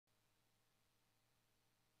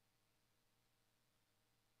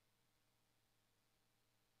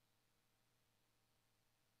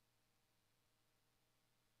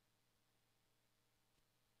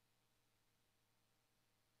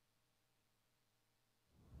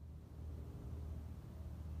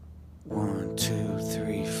1, 2,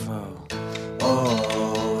 3, 4.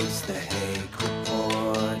 Oh, it's the Hake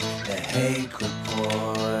Report, the Hake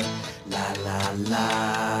Report, la la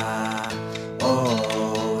la.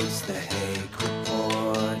 Oh, it's the Hake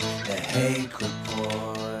Report, the Hake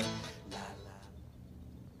Report, la la.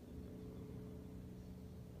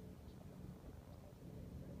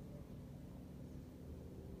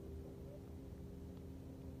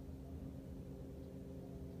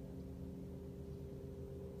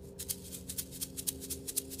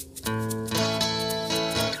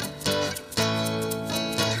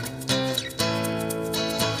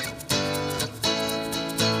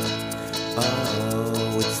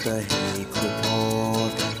 Oh, it's the Hake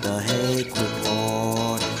Report, the Hake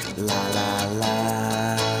Report, la la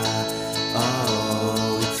la.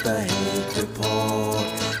 Oh, it's the Hake Report,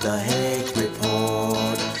 the Hake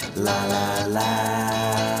Report, la la la.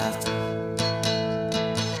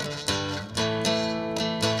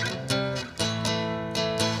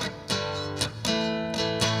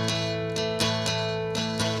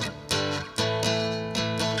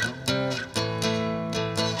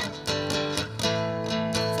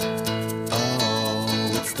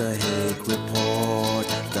 Oh, it's the Hake Report,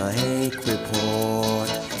 the Hake Report,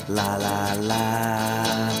 la la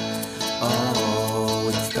la. Oh,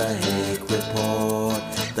 it's the Hake Report,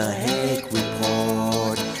 the Hake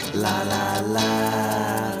Report, la la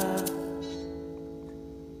la.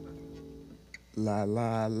 La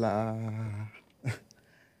la la.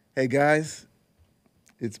 Hey guys,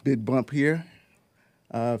 it's Bigg Bump here,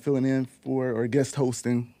 filling in for or guest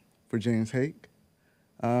hosting for James Hake.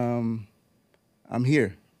 I'm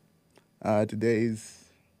here. Today's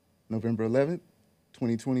November 11th,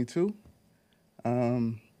 2022.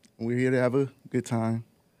 We're here to have a good time.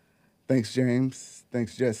 Thanks, James.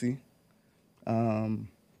 Thanks, Jesse, for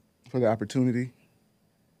the opportunity.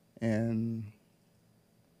 And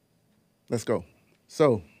let's go.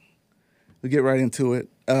 So we'll get right into it.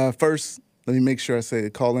 First, let me make sure I say the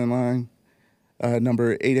call-in line.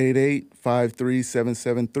 Number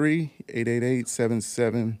 888-53773,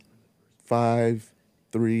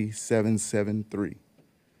 888-77-53773.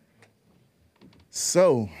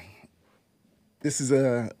 So this is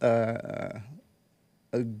a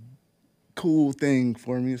cool thing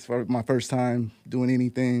for me. It's my first time doing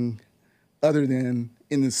anything other than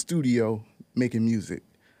in the studio making music.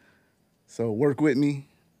 So work with me,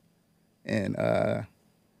 and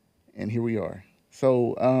here we are.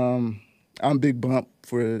 So I'm Bigg Bump.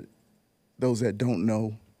 For those that don't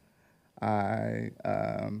know, I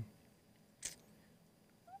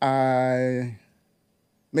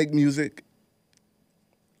make music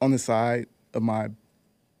on the side of my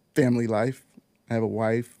family life. I have a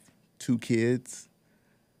wife, 2 kids,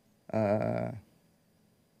 and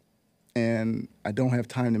I don't have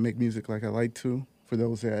time to make music like I like to. For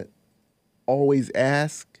those that always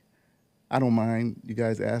ask, I don't mind you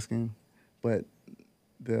guys asking, but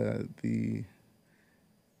the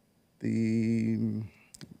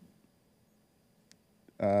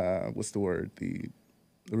what's the word? The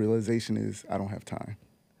realization is I don't have time.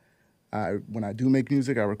 When I do make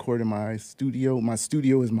music, I record in my studio. My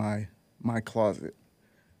studio is my closet.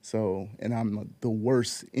 So, and I'm the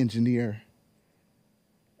worst engineer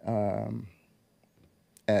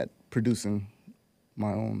at producing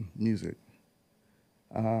my own music.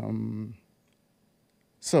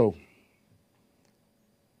 So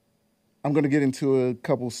I'm going to get into a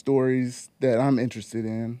couple stories that I'm interested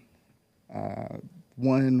in.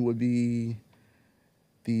 One would be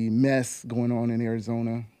the mess going on in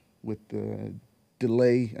Arizona with the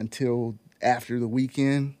delay until after the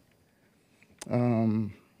weekend.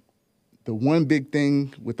 The one big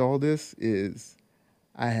thing with all this is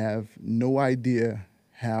I have no idea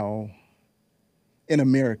how in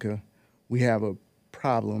America we have a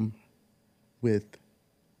problem with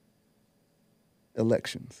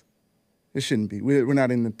elections. It shouldn't be. We're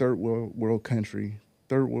not in the third world country.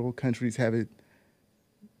 Third world countries have it.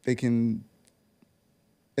 They can,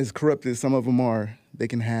 as corrupt as some of them are, they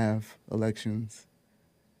can have elections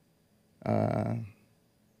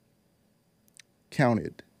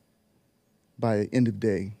counted by end of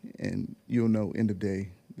day, and you'll know end of day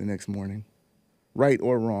the next morning. Right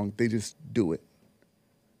or wrong, they just do it.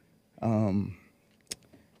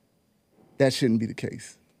 That shouldn't be the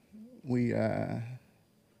case. We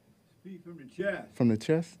Speak from the chest. From the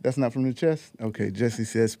chest? That's not from the chest? Okay, Jesse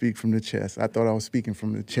said speak from the chest. I thought I was speaking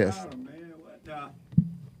from the chest. Louder, man. What the?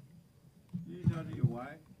 You talk to your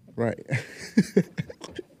wife? Right.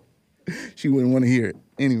 She wouldn't want to hear it.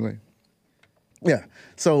 Anyway. Yeah.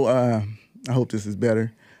 So I hope this is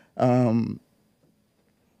better.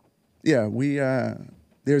 Yeah,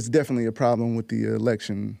 there's definitely a problem with the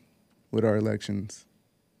election with our elections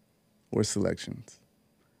or selections.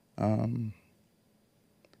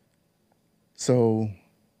 So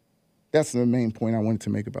that's the main point I wanted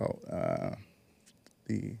to make about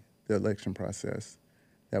the election process,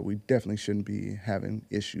 that we definitely shouldn't be having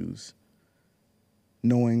issues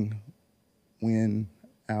knowing when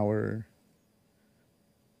our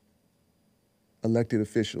elected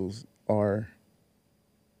officials are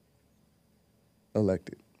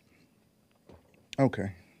elected.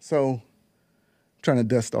 Okay, so trying to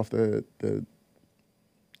dust off the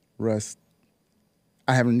rust.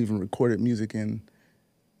 I haven't even recorded music in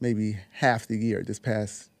maybe half the year, this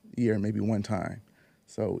past year, maybe one time.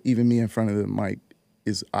 So even me in front of the mic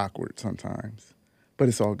is awkward sometimes, but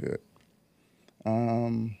it's all good. Let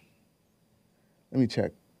me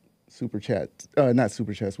check super chat. Not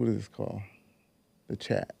super chats. What is this called? The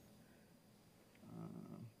chat. I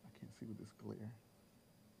can't see with this glare.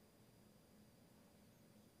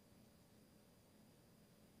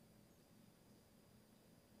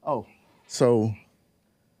 Oh, so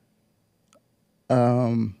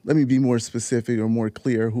let me be more specific or more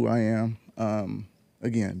clear who I am.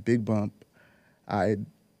 Again, Bigg Bump. I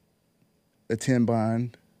attend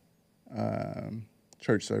Bond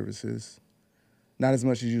church services. Not as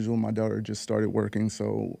much as usual. My daughter just started working,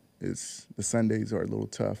 so the Sundays are a little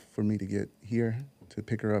tough for me to get here to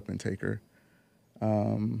pick her up and take her.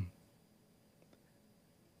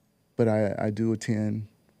 But I do attend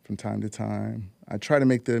from time to time. I try to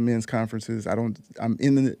make the men's conferences. I'm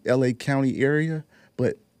in the LA County area,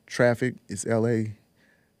 but traffic is LA.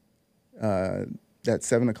 That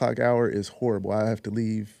 7 o'clock hour is horrible. I have to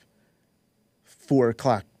leave 4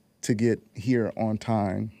 o'clock to get here on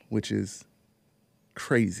time, which is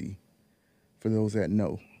crazy for those that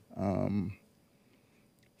know. For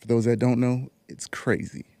those that don't know, it's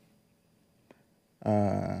crazy.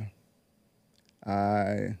 I'm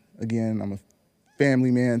a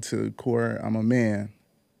family man to the core. I'm a man,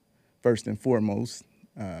 first and foremost.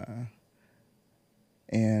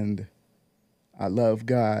 And I love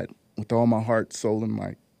God with all my heart, soul, and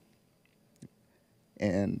might.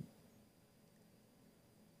 And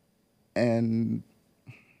I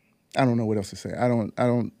don't know what else to say. I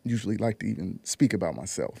don't usually like to even speak about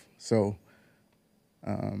myself. So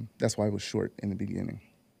that's why it was short in the beginning.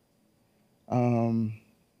 Morning,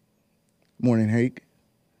 Hake.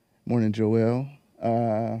 Morning, Joel.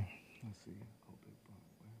 Let's see. Oh, Bigg Bump.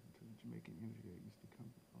 What happened to the Jamaican energy that used to come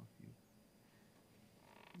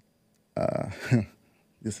off you?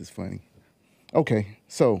 This is funny. Okay,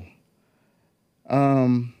 so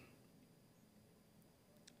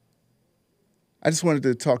I just wanted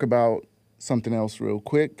to talk about something else real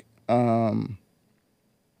quick.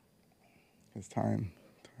 It's time.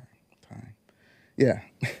 Yeah.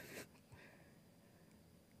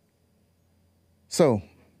 So,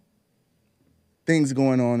 things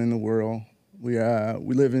going on in the world. We're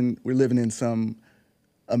living in some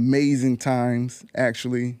amazing times.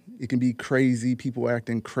 Actually, it can be crazy. People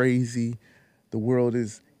acting crazy. The world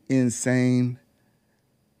is insane.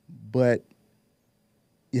 But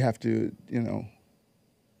you have to,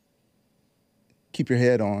 keep your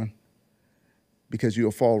head on, because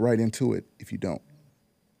you'll fall right into it if you don't.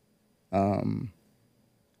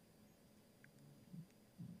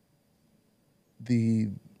 The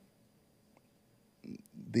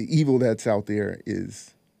evil that's out there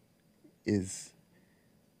is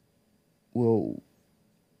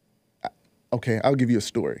okay, I'll give you a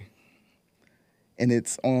story. And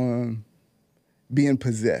it's on being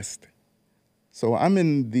possessed. So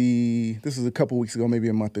this was a couple weeks ago, maybe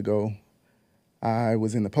a month ago. I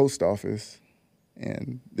was in the post office,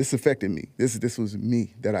 and this affected me. This was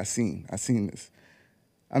me that I seen this.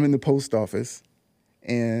 I'm in the post office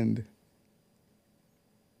and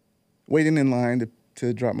waiting in line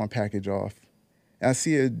to drop my package off. And I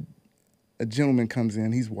see a gentleman comes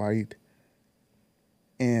in, he's white,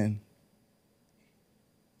 and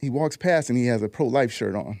he walks past and he has a pro-life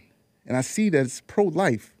shirt on. And I see that it's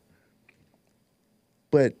pro-life,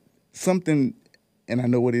 but something, and I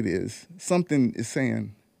know what it is, something is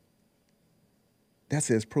saying, that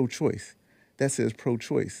says pro-choice. That says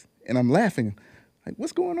pro-choice. And I'm laughing, like,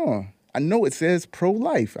 what's going on? I know it says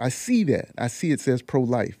pro-life. I see that. I see it says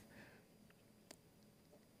pro-life.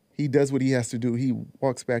 He does what he has to do. He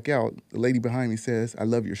walks back out. The lady behind me says, I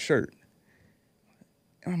love your shirt.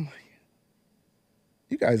 And I'm like,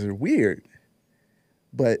 you guys are weird.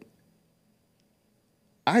 But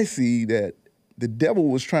I see that the devil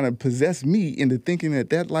was trying to possess me into thinking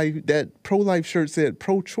that pro-life shirt said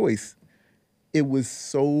pro-choice. It was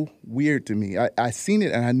so weird to me. I seen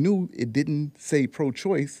it and I knew it didn't say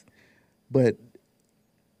pro-choice, but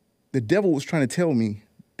the devil was trying to tell me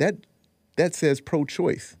that that says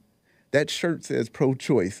pro-choice. That shirt says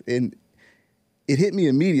pro-choice. And it hit me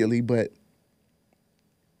immediately,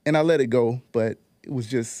 and I let it go, but it was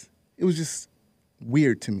just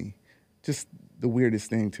weird to me. Just the weirdest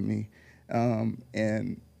thing to me.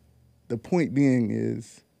 And the point being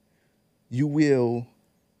is, you will,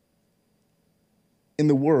 in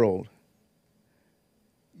the world,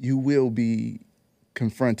 you will be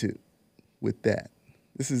confronted with that.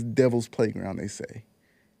 This is devil's playground, they say.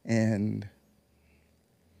 And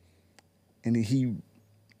he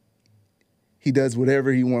does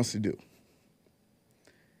whatever he wants to do.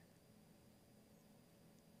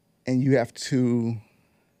 And you have to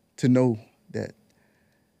know that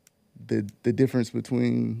the difference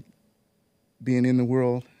between being in the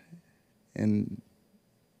world and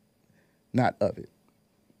not of it.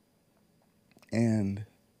 And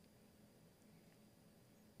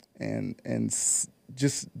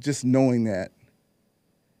just knowing that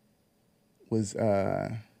was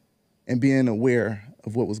and being aware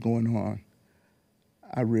of what was going on,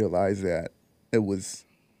 I realized that it was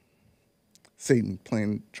Satan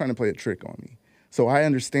trying to play a trick on me. So I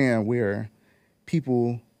understand where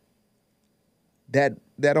people, that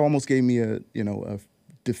almost gave me a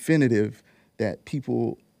definitive that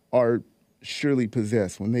people are surely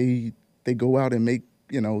possessed when they go out and make,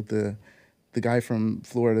 the guy from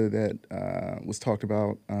Florida that was talked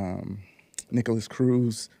about, Nikolas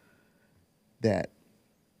Cruz, that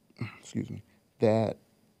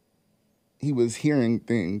he was hearing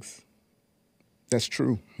things. That's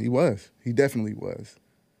true. He definitely was.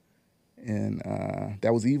 And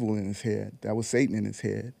that was evil in his head. That was Satan in his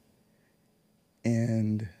head.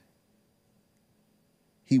 And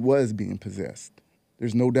he was being possessed.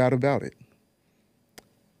 There's no doubt about it.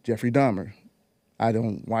 Jeffrey Dahmer. I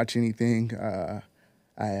don't watch anything. I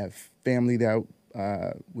have family that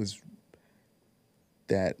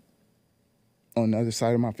that on the other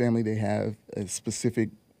side of my family, they have a specific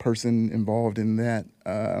person involved in that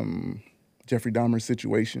Jeffrey Dahmer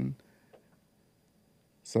situation.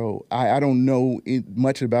 So I don't know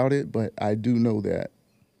much about it, but I do know that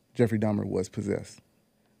Jeffrey Dahmer was possessed.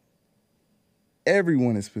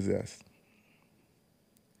 Everyone is possessed.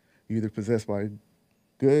 You're either possessed by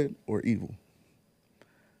good or evil.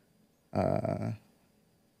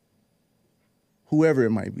 Whoever it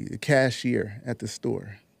might be, the cashier at the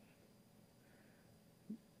store,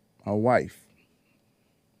 my wife,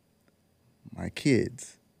 my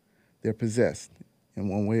kids, they're possessed in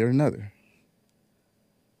one way or another.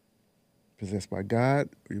 Possessed by God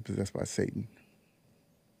or you're possessed by Satan.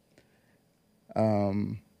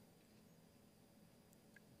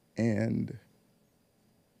 And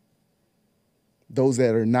those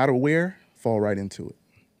that are not aware fall right into it.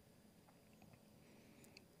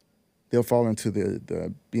 They'll fall into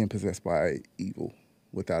the being possessed by evil,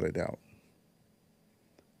 without a doubt.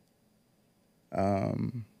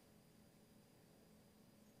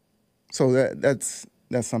 So that's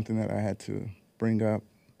something that I had to bring up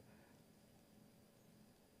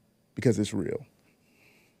because it's real.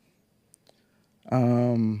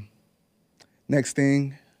 Next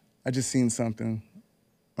thing, I just seen something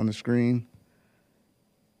on the screen.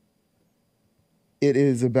 It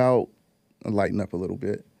is about, lighten up a little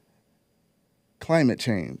bit, climate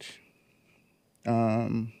change. If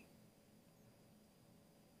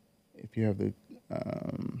you have the,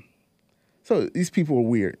 so these people are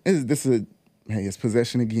weird. It's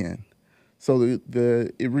possession again. So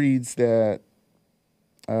it reads that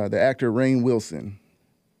the actor Rainn Wilson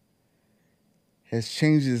has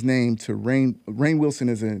changed his name to Rainn Wilson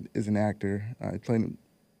is an actor. He played in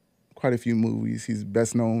quite a few movies. He's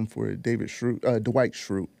best known for Dwight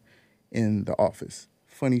Schrute in The Office.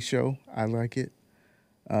 Funny show. I like it.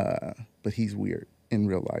 But he's weird in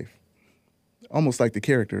real life. Almost like the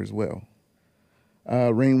character as well.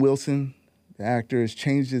 Rainn Wilson, the actor, has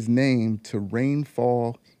changed his name to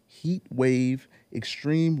Rainfall Heat Wave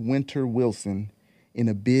Extreme Winter Wilson in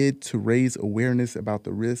a bid to raise awareness about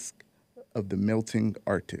the risk of the melting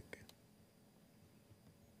Arctic.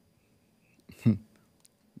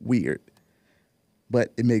 Weird,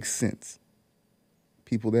 but it makes sense.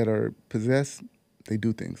 People that are possessed, they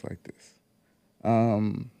do things like this.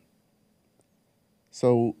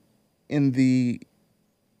 So in the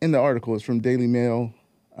article, it's from Daily Mail.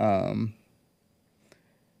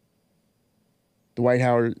 Dwight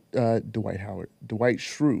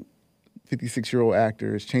Schrute, 56-year-old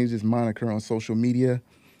actor, has changed his moniker on social media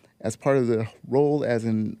as part of the role as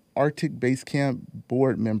an Arctic Base Camp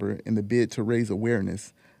board member in the bid to raise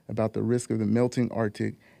awareness about the risk of the melting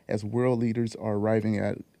Arctic as world leaders are arriving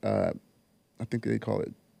at, I think they call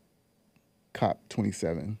it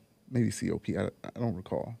COP27, maybe COP, I don't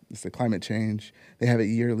recall. It's the climate change. They have it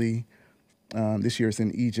yearly. This year it's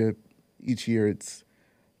in Egypt. Each year it's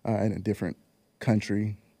in a different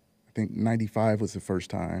country. I think 95 was the first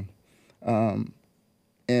time.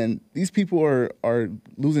 And these people are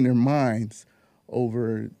losing their minds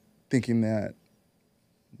over thinking that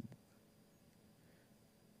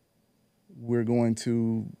we're going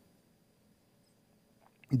to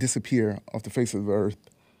disappear off the face of the earth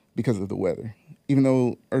because of the weather. Even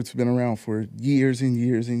though Earth's been around for years and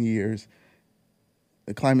years and years,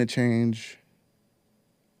 the climate change,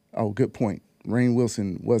 oh, good point. Rainn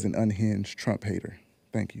Wilson was an unhinged Trump hater.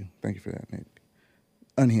 Thank you. Thank you for that, Nick.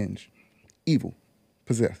 Unhinged, evil,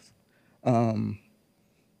 possessed. That,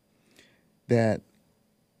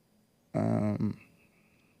 I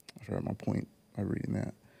forgot my point by reading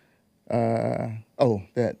that.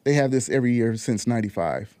 That they have this every year since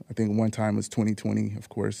 95. I think one time was 2020, of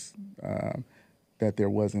course, that there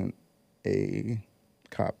wasn't a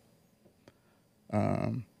COP.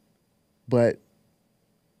 But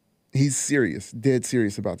he's serious, dead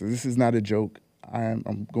serious about this. This is not a joke.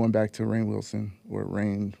 I'm going back to Rainn Wilson, or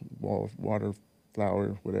Rain, Water,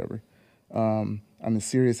 Flower, whatever. I'm as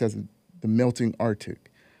serious as the melting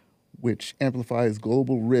Arctic, which amplifies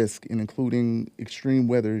global risk in including extreme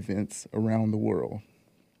weather events around the world.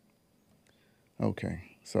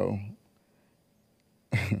 Okay, so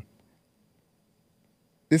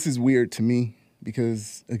this is weird to me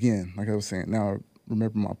because, again, like I was saying, now I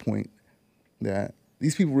remember my point that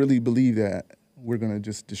these people really believe that we're going to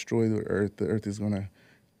just destroy the earth is going to,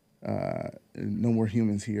 no more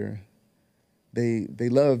humans here. They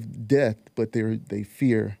love death, but they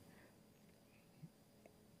fear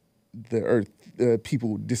the earth,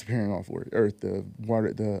 people disappearing off earth, the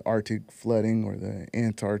water, the Arctic flooding or the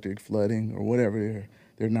Antarctic flooding or whatever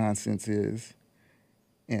their nonsense is.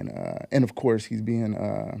 And of course, he's being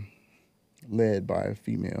led by a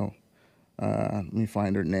female. Let me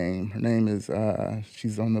find her name. Her name is,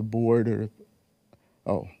 she's on the board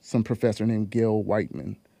some professor named Gail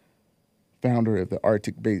Whiteman, founder of the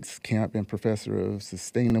Arctic Base Camp and professor of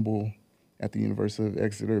sustainable at the University of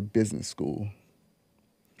Exeter Business School.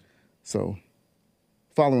 So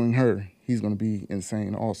following her, he's going to be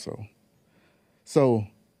insane also. So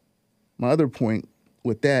my other point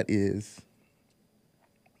with that is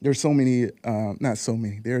there's so many, not so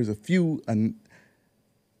many, there's a few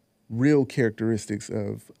real characteristics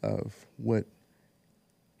of what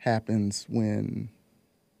happens when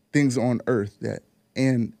things on Earth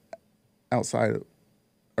and outside of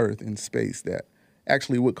Earth in space that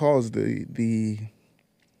actually would cause the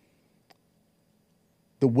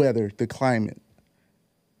weather, the climate.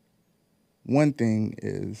 One thing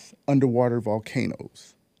is underwater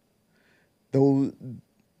volcanoes. Though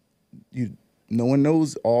no one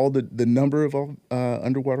knows all the number of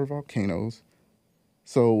underwater volcanoes,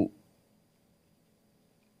 so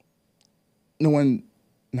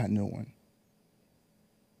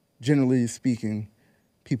generally speaking,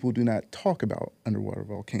 people do not talk about underwater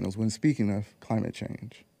volcanoes when speaking of climate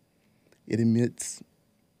change. It emits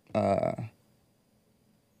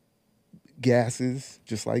gases,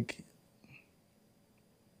 just like,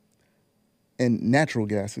 and natural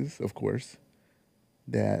gases, of course,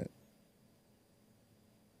 that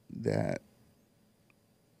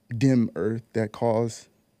dim Earth, that cause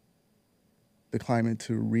the climate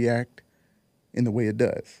to react in the way it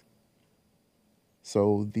does.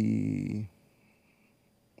 So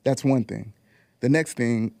that's one thing. The next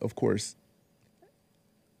thing, of course,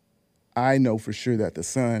 I know for sure that the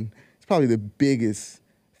sun is probably the biggest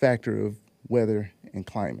factor of weather and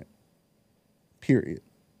climate, period.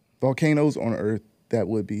 Volcanoes on Earth, that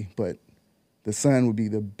would be, but the sun would be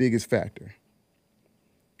the biggest factor.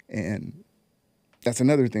 And that's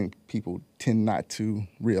another thing people tend not to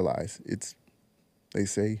realize. They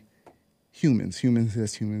say humans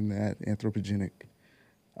this, human that, anthropogenic.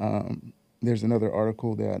 There's another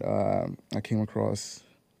article that I came across,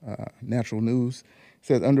 Natural News. It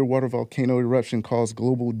says underwater volcano eruption caused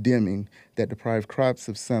global dimming that deprived crops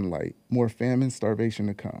of sunlight. More famine, starvation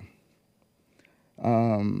to come.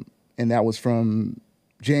 And that was from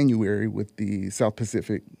January with the South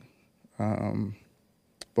Pacific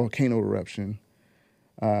volcano eruption.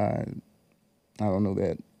 I don't know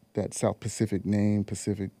that South Pacific name,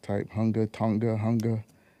 Pacific type, Tonga.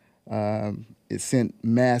 It sent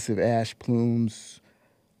massive ash plumes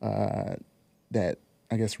that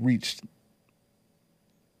I guess reached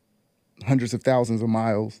hundreds of thousands of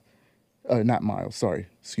miles, not miles,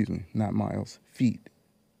 feet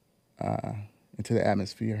into the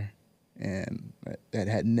atmosphere. And that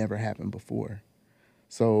had never happened before.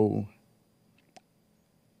 So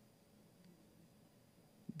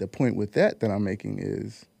the point with that I'm making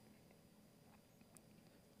is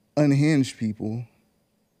unhinged people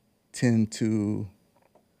tend to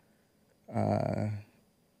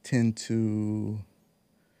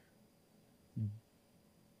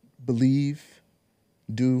believe,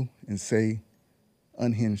 do, and say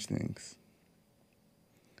unhinged things.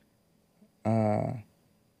 And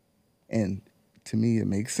to me, it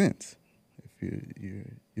makes sense. If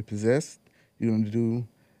you're possessed, you're going to do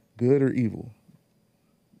good or evil.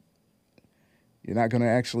 You're not going to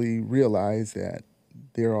actually realize that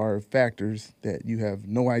there are factors that you have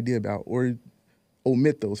no idea about, or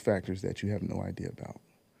omit those factors that you have no idea about.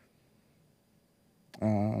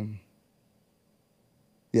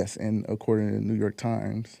 Yes, and according to the New York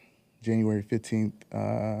Times, January 15th,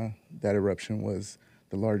 that eruption was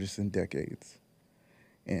the largest in decades.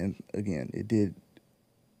 And again, it did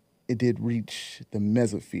reach the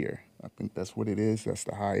mesosphere. I think that's what it is. That's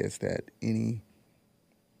the highest that any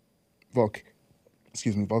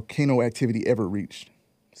volcano activity ever reached.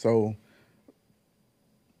 So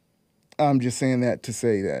I'm just saying that to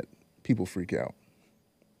say that people freak out.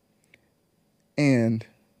 And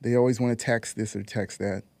they always want to tax this or tax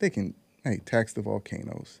that. They can, tax the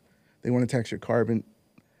volcanoes. They want to tax the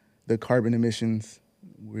carbon emissions.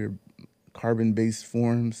 We're carbon-based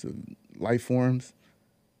forms, life forms.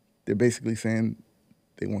 They're basically saying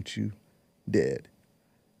they want you dead.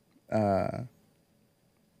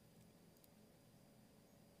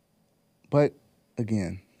 But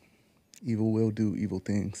again, evil will do evil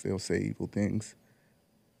things. They'll say evil things,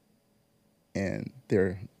 and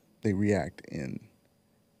they react in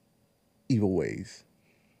evil ways.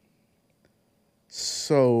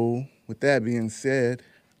 So, with that being said,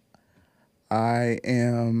 I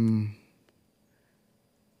am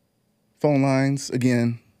phone lines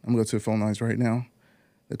again. I'm going to go to the phone lines right now.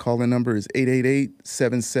 The call-in number is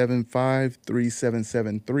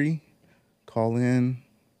 888-775-3773. Call in.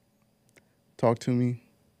 Talk to me.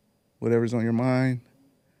 Whatever's on your mind.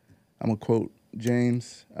 I'm going to quote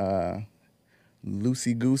James.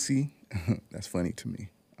 Loosey-goosey. That's funny to me.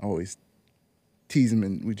 I always tease him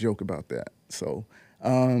and we joke about that. So,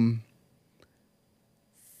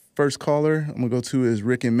 first caller I'm going to go to is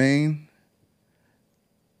Rick in Maine.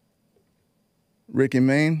 Rick in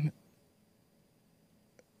Maine.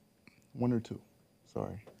 One or two.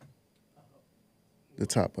 Sorry. The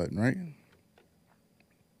top button, right?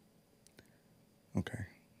 Okay.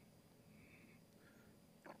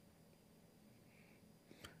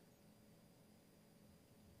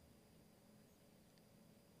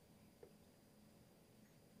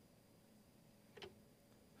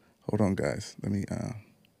 Hold on, guys. Let me,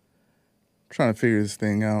 trying to figure this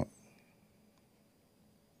thing out.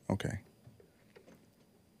 Okay.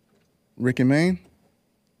 Rick in Maine?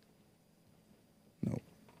 No.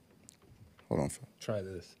 Hold on. Try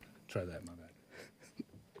this. Try that, my bad.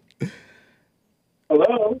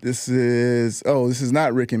 Hello? This is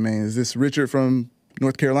not Rick in Maine. Is this Richard from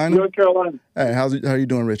North Carolina? North Carolina. Hey, how you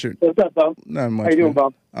doing, Richard? What's up, Bump? Not much. How you doing, man.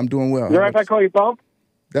 Bump? I'm doing well. Is it all right if I call you Bump?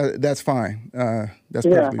 That's fine. That's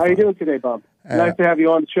Yeah, perfectly how fine. you doing today, Bump? Nice to have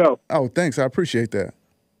you on the show. Oh, thanks. I appreciate that.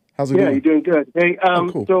 How's it Yeah, going? you're doing good. Hey,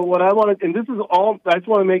 cool. So what I wanted, and this is all, I just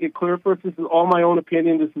want to make it clear first, this is all my own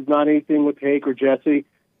opinion. This is not anything with Hake or Jesse.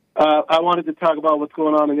 I wanted to talk about what's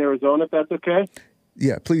going on in Arizona, if that's okay.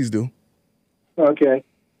 Yeah, please do. Okay.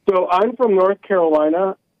 So I'm from North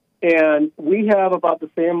Carolina, and we have about the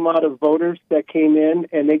same amount of voters that came in,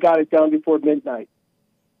 and they got it done before midnight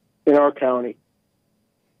in our county.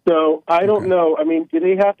 So I don't know. I mean, do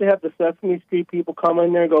they have to have the Sesame Street people come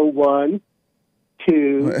in there and go 1,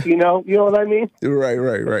 2? You know what I mean?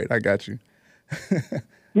 Right. I got you.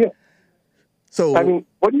 Yeah. So I mean,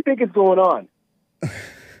 what do you think is going on?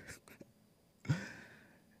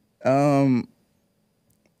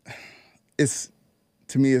 It's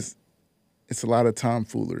a lot of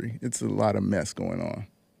tomfoolery. It's a lot of mess going on.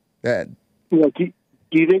 That Do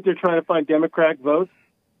you think they're trying to find Democrat votes?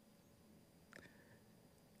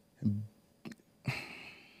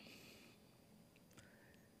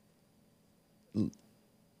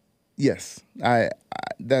 Yes, I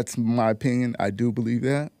that's my opinion. I do believe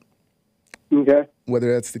that. Okay.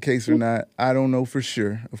 Whether that's the case or not, I don't know for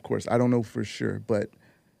sure. Of course, I don't know for sure, but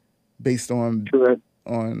based on Correct.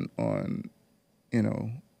 on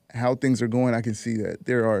how things are going, I can see that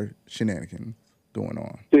there are shenanigans going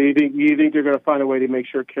on. So you think they're going to find a way to make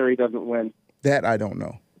sure Kerry doesn't win? That I don't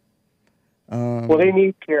know. Well, they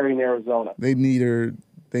need Kerry in Arizona. They need her.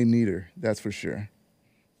 They need her. That's for sure.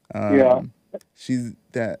 Yeah. She's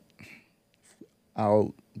that.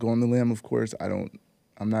 I'll go on the limb. Of course, I'm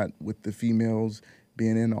not with the females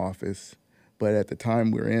being in office, but at the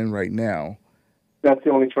time we're in right now, That's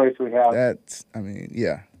the only choice we have. That's, I mean,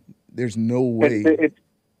 yeah. There's no way. It's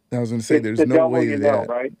I was going to say, there's the no devil way you that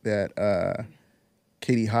know, right? that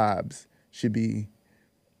Katie Hobbs should be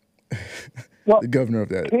Well, the governor of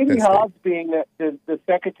that. Katie that Hobbs being the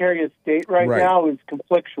Secretary of State right now is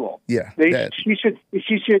conflictual. Yeah, she should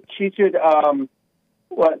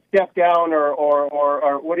step down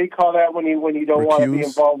or what do you call that when you don't want to be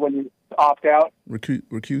involved, when you opt out?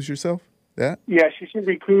 Recuse yourself. That? Yeah, she should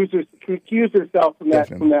recuse herself from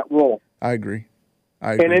that role. I agree.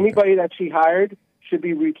 And anybody that she hired should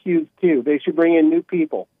be recused too. They should bring in new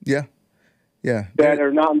people. Yeah. That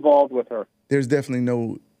are not involved with her. There's definitely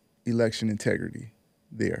no election integrity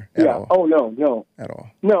there at all. Oh no. At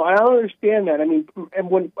all. No, I don't understand that. I mean,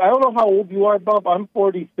 and I don't know how old you are, Bump. I'm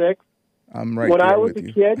 46. I'm right. When I was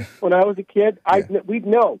a kid, we'd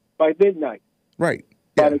know by midnight. Right.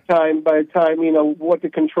 By the time what the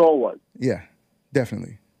control was. Yeah,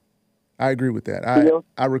 definitely. I agree with that.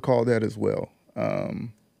 I recall that as well.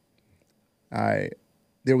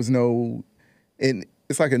 There was no, and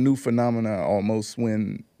it's like a new phenomena almost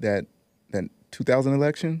when that 2000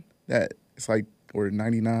 election, that it's like, or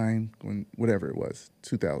 99, when whatever it was,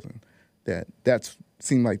 2000, that's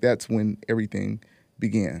seemed like that's when everything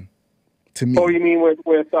began to me. Oh, you mean with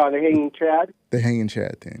the hanging Chad? The hanging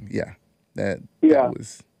Chad thing, yeah. That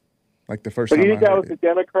was like the first time. But you think that was the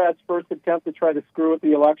Democrats' first attempt to try to screw with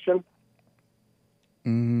the election?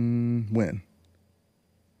 When?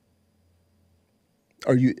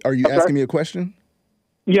 Are you asking me a question?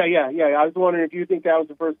 Yeah. I was wondering if you think that was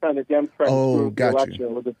the first time the Democrats screwed with the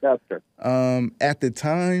election with the tester. At the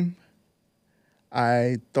time,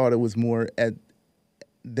 I thought it was more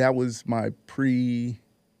that was my pre-political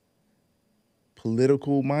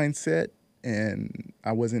mindset, and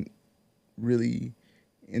I wasn't really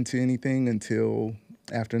into anything until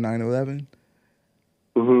after 9/11.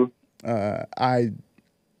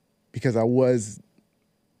 Because I was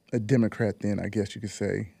a Democrat then, I guess you could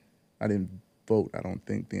say. I didn't vote, I don't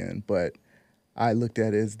think then, but I looked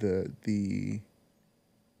at it as the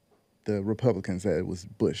Republicans, that it was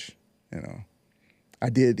Bush, I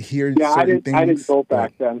did hear certain things. I didn't vote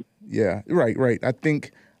back then. Yeah, right. I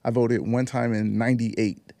think I voted one time in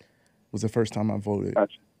 98 was the first time I voted.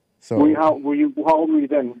 Gotcha. So how old were you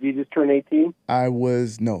then? Did you just turn 18? I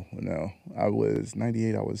was no. I was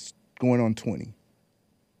 98. I was going on 20.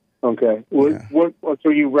 Okay. So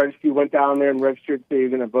you went down there and registered, so you're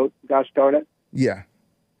going to vote? Gosh darn it. Yeah,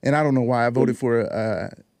 and I don't know why I voted for.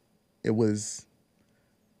 It was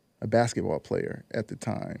a basketball player at the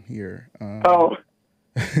time here. And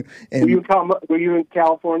were you in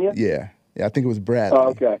California? Yeah. I think it was Bradley. Oh,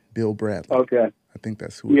 okay. Bill Bradley. Okay. I think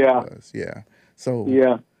that's who it was. Yeah. So.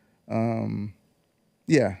 Yeah.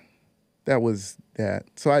 That was that.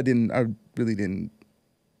 So I really didn't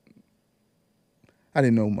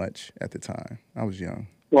know much at the time. I was young.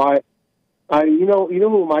 Well, you know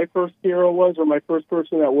who my first hero was, or my first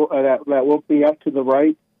person that woke me up to the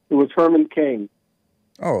right? It was Herman Cain.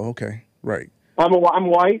 Oh, okay, right. I'm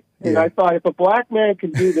white, and I thought if a black man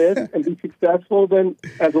can do this and be successful, then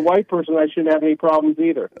as a white person, I shouldn't have any problems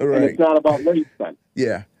either. Right. And it's not about race then.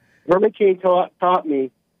 Yeah. Herman Cain taught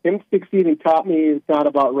me. Him succeeding taught me it's not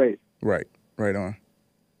about race. Right on.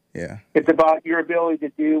 Yeah. It's about your ability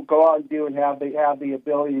to go out and do, and have the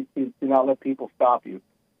ability to not let people stop you.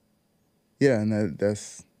 Yeah, and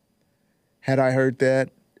that's, had I heard that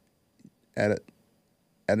at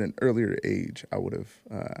an earlier age, I would have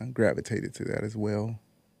gravitated to that as well.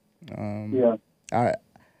 I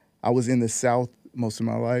was in the South most of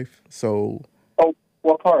my life, so. Oh,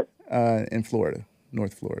 what part? In Florida,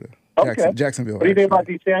 North Florida. Okay. Jacksonville. What do you think about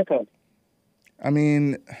DeSantis? I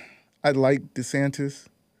mean, I like DeSantis.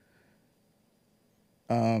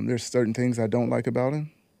 There's certain things I don't like about him.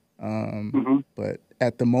 But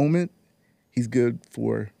at the moment, he's good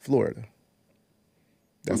for Florida.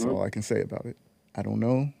 That's all I can say about it. I don't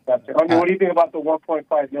know. What do you think about the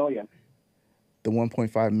 1.5 million? The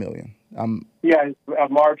 1.5 million. A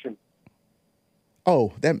margin.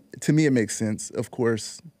 Oh, that to me it makes sense. Of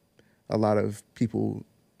course, a lot of people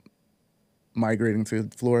migrating to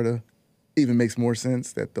Florida even makes more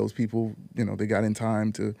sense, that those people, they got in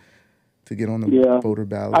time to get on the voter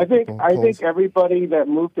ballot. I think everybody that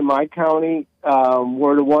moved to my county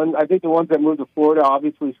were the ones. I think the ones that moved to Florida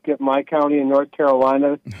obviously skipped my county in North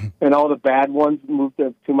Carolina, and all the bad ones moved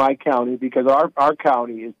to my county, because our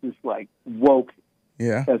county is just like woke.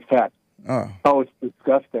 Yeah. As heck. Oh, it's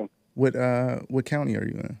disgusting. What county are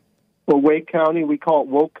you in? Well, Wake County. We call it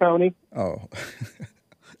Woke County. Oh.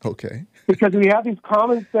 Okay. Because we have these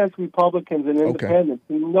common sense Republicans and independents,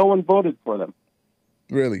 and no one voted for them.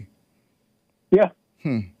 Really? Yeah.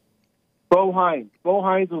 Bo Hines. Bo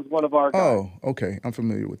Hines was one of our guys. Oh, okay. I'm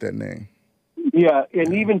familiar with that name. Yeah,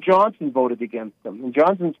 and even Johnson voted against him. And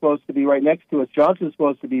Johnson's supposed to be right next to us. Johnson's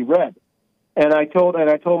supposed to be red. And I told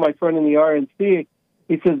my friend in the RNC,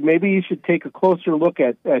 he says, maybe you should take a closer look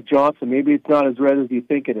at Johnson. Maybe it's not as red as you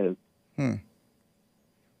think it is.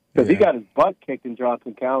 Because he got his butt kicked in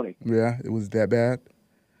Johnson County. Yeah, it was that bad?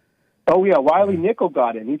 Oh, yeah, Wiley Nickel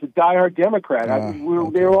got in. He's a diehard Democrat.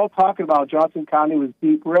 They were all talking about Johnson County was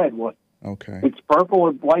deep red. Okay. It's purple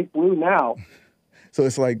or light blue now. So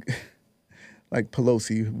it's like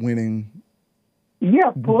Pelosi winning.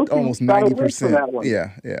 Yeah, Pelosi almost got 90%. For that one.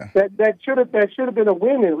 Yeah. That should have been a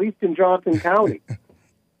win, at least in Johnson County.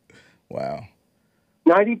 Wow.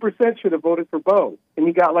 90% should have voted for Bo, and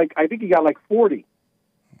he got I think he got 40.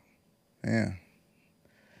 Yeah.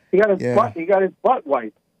 He got his butt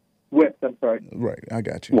whipped. I'm sorry. Right, I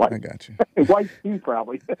got you. What? I got you. White too,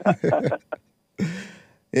 probably.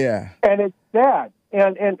 Yeah. And it's sad.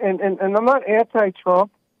 And I'm not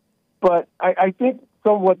anti-Trump, but I think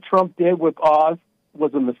some of what Trump did with Oz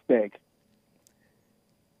was a mistake.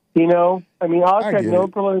 You know, I mean, Oz had no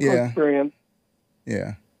political experience.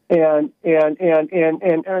 Yeah. And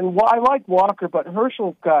well, I like Walker, but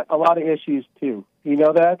Herschel's got a lot of issues too. You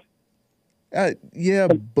know that? Yeah,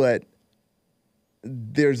 but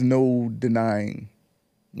there's no denying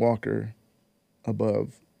Walker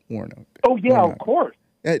above Warnock. Oh yeah, of course.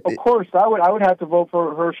 Of course, I would have to vote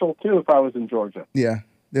for Herschel too if I was in Georgia. Yeah,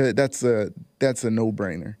 that's a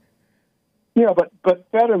no-brainer. Yeah, but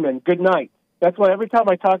Fetterman, good night. That's why every time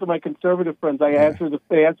I talk to my conservative friends, they answer the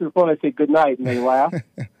phone. I say good night, and they laugh.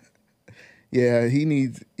 Yeah, he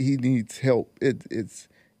needs help. It's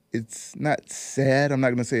not sad. I'm not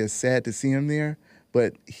going to say it's sad to see him there,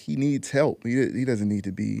 but he needs help. He doesn't need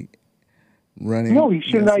to be running. No, he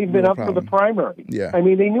should not even been up for the primary. Yeah, I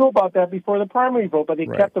mean they knew about that before the primary vote, but they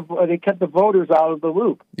kept the voters out of the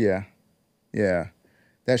loop. Yeah,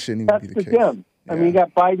 that shouldn't even be the case. Them. I mean, you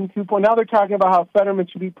got Biden 2.0. Now they're talking about how Fetterman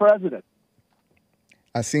should be president.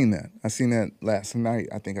 I seen that last night.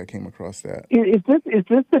 I think I came across that. Is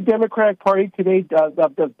this the Democratic Party today?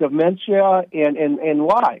 The dementia and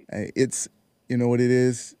why? It's, you know what it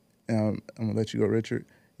is. I'm gonna let you go, Richard.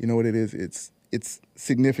 You know what it is. It's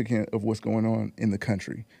significant of what's going on in the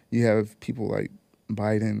country. You have people like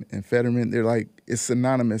Biden and Fetterman. They're like, it's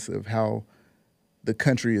synonymous of how the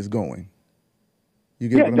country is going. You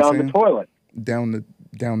get what I'm saying? Down the toilet,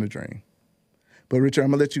 down the drain. But Richard, I'm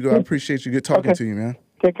gonna let you go. I appreciate you. Good talking to you, man.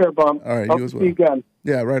 Take care, Bum. All right, Hope you as well. See you again.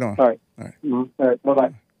 Yeah, right on. All right. All right. Mm-hmm. All right.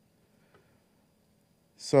 Bye-bye.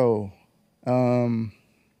 So,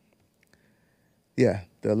 yeah,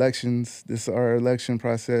 the elections. Our election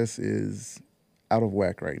process is out of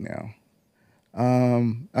whack right now.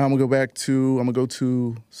 I'm gonna go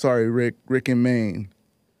to. Sorry, Rick in Maine.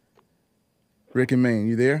 Rick in Maine,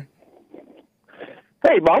 you there?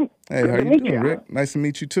 Hey, Bum. Hey, how you doing, Rick? Nice to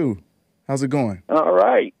meet you too. How's it going? All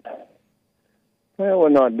right. Well, we're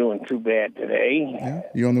not doing too bad today. Yeah.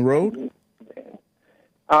 You on the road?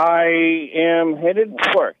 I am headed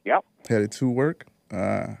to work. Yep. Headed to work?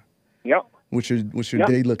 Yep. What's your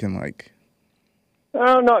day looking like?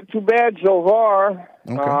 Not too bad so far.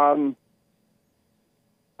 Okay.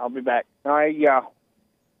 I'll be back.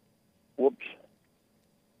 Whoops.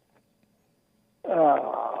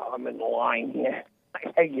 I'm in the line here. I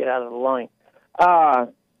gotta get out of the line.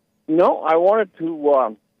 No, I wanted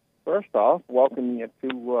to, first off, welcome you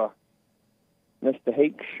to Mr.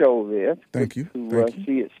 Hake's show there. Thank you. To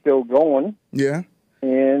see it still going. Yeah.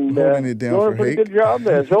 And holding it down doing for a pretty Hake. good job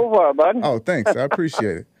there so far, bud. Oh, thanks. I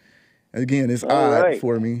appreciate it. Again, it's odd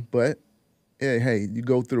for me, but hey, you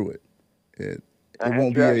go through it. It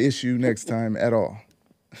won't be an issue next time at all.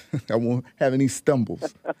 I won't have any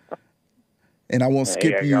stumbles. And I won't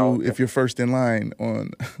skip you if you're first in line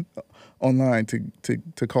online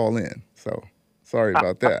to call in. So sorry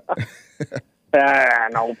about that.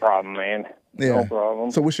 No problem, man. Yeah. No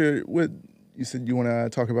problem. So what you said you want to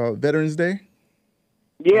talk about Veterans Day?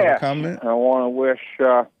 Yeah. Comment? I want to wish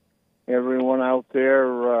everyone out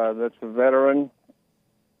there that's a veteran,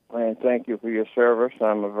 and thank you for your service.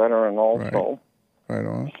 I'm a veteran also. Right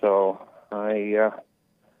on. So I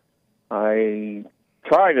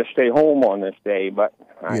try to stay home on this day, but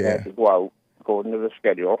I had to go out according to the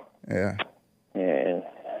schedule. Yeah.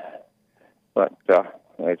 But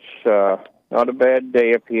it's not a bad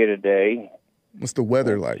day up here today. What's the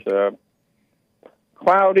weather like?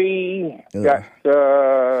 Cloudy. Got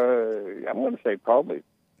I'm going to say probably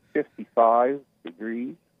 55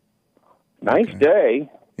 degrees. Nice day.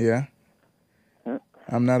 Yeah.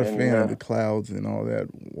 I'm not a fan of the clouds and all that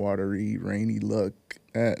watery, rainy look.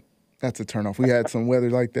 that's a turnoff. We had some weather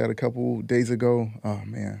like that a couple days ago. Oh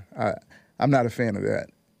man, I'm not a fan of that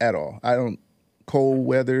at all. I don't cold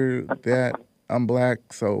weather. That I'm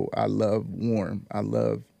black, so I love warm. I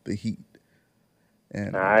love the heat.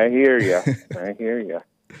 And I hear you. I hear you.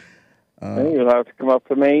 You'll have to come up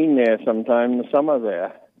to Maine there sometime in the summer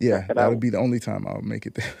there. Yeah, that'll be the only time I'll make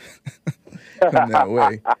it there. Come that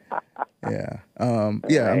way. Yeah.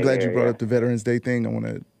 Yeah, I'm glad you brought up the Veterans Day thing. I want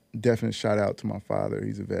to definitely shout out to my father.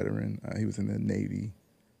 He's a veteran. He was in the Navy.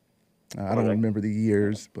 I don't remember the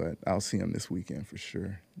years, but I'll see him this weekend for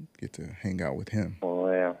sure. Get to hang out with him.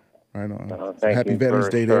 Oh, yeah. Right on. So thank happy you Veterans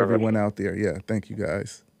for Day to service. everyone out there. Yeah, thank you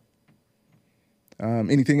guys.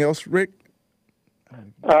 Anything else, Rick?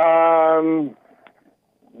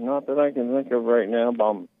 Not that I can think of right now,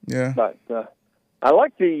 Bum. Yeah. But I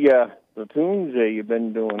like the tunes that you've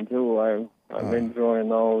been doing too. I've been enjoying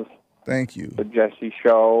those. Thank you. The Jesse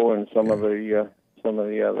Show and some of the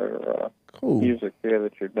other Cool music there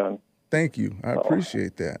that you've done. Thank you. I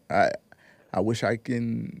appreciate that. I wish I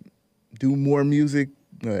can do more music,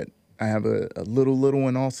 but I have a little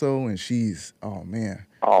one also, and she's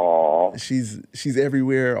she's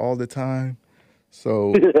everywhere all the time.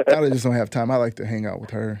 So I just don't have time. I like to hang out with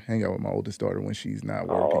her, hang out with my oldest daughter when she's not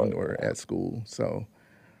working or at school. So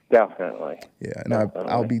definitely. Yeah, and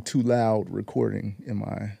I'll be too loud recording in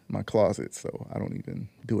my closet, so I don't even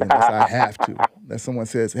do it unless I have to. Unless someone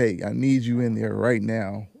says, hey, I need you in there right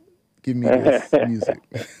now. Give me this music.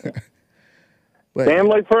 But,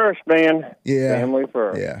 family first, man. Yeah. Family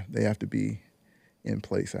first. Yeah, they have to be in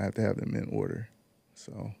place. I have to have them in order.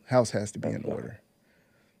 So house has to be in order.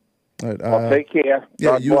 But, well, take care. Yeah,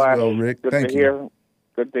 God you bless. as well, Rick. Good Thank to you. hear.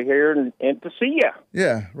 Good to hear and to see you.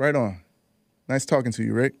 Yeah, right on. Nice talking to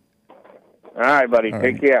you, Rick. All right, buddy. All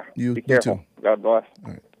Take right. care. You Be careful. too. God bless.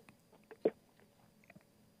 All right.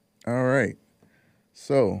 All right.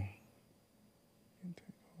 So,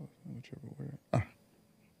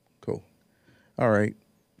 cool. All right.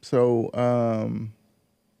 So,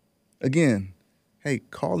 again, hey,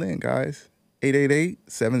 call in, guys.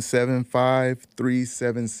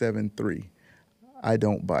 888-775-3773. I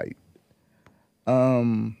don't bite. We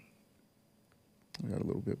got a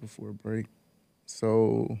little bit before break.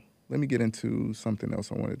 So let me get into something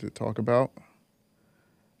else I wanted to talk about.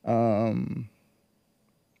 And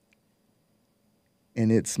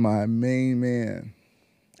it's my main man,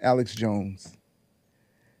 Alex Jones.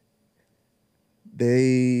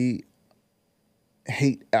 They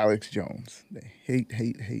hate Alex Jones. They hate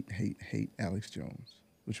Alex Jones,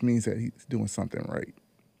 which means that he's doing something right.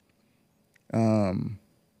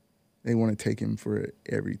 They want to take him for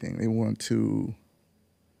everything. They want to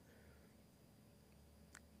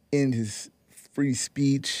end his free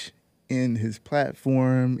speech, end his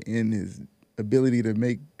platform, end his ability to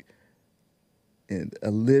make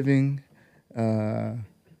a living,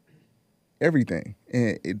 everything.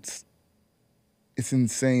 And it's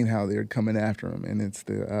insane how they're coming after him. And it's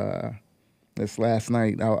this last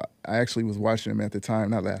night. I actually was watching him at the time,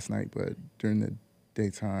 not last night, but during the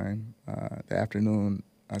daytime, the afternoon.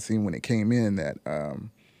 I seen when it came in that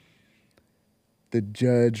the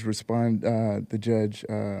judge for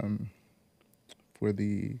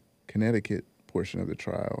the Connecticut portion of the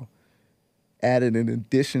trial added an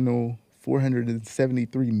additional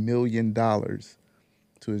 $473 million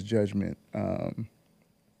to his judgment,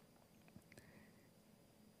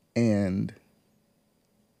 and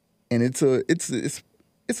it's a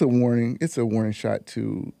warning. It's a warning shot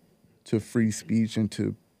to free speech and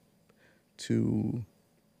to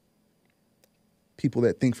people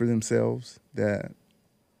that think for themselves, that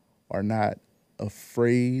are not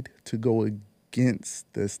afraid to go against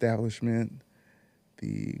the establishment,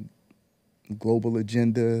 the global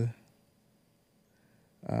agenda,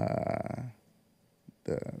 the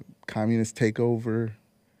communist takeover.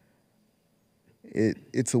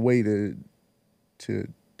 It's a way to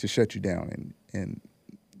shut you down and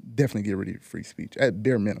definitely get rid of your free speech at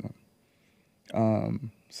bare minimum.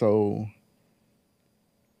 So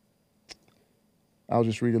I'll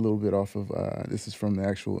just read a little bit off of, this is from the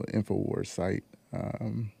actual InfoWars site.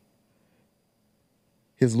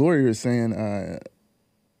 His lawyer is saying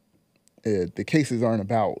the cases aren't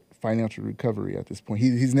about financial recovery at this point.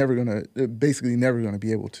 He's never going to, basically never going to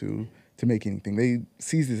be able to make anything. They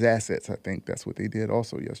seized his assets, I think. That's what they did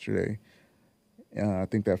also yesterday. I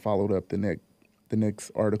think that followed up the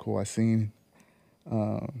next article I seen.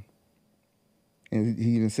 And he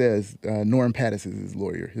even says, Norm Pattis is his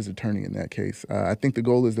lawyer, his attorney in that case. I think the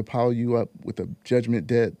goal is to pile you up with a judgment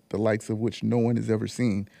debt, the likes of which no one has ever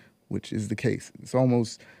seen, which is the case. It's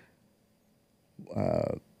almost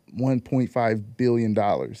 $1.5 billion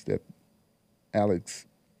that Alex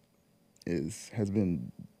has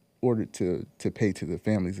been ordered to pay to the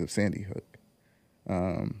families of Sandy Hook.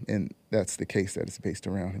 And that's the case that is based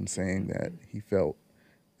around him saying that he felt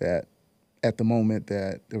that at the moment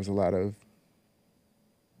that there was a lot of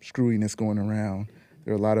screwiness going around.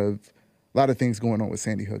 There were a lot of things going on with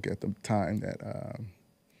Sandy Hook at the time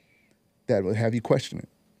that would have you question it.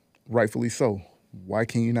 Rightfully so. Why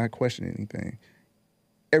can you not question anything?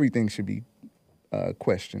 Everything should be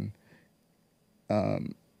questioned.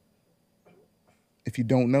 If you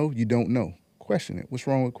don't know, you don't know. Question it. What's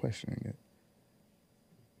wrong with questioning it?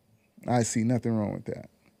 I see nothing wrong with that.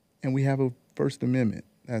 And we have a First Amendment.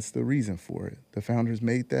 That's the reason for it. The founders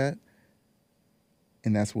made that,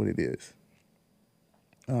 and that's what it is.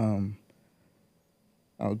 I'll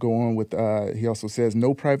go on with, he also says,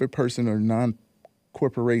 no private person or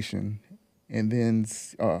non-corporation, and then,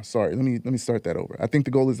 sorry, let me start that over. I think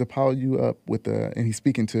the goal is to pile you up with and he's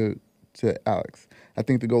speaking to Alex. I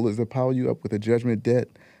think the goal is to pile you up with a judgment debt,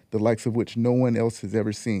 the likes of which no one else has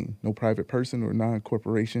ever seen, no private person or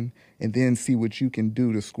non-corporation, and then see what you can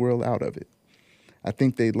do to squirrel out of it. I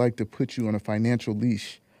think they'd like to put you on a financial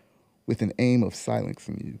leash with an aim of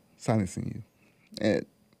silencing you. And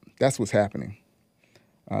that's what's happening.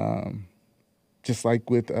 Just like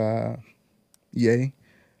with Ye,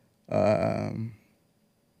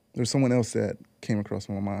 there's someone else that came across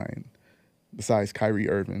my mind besides Kyrie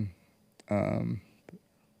Irving.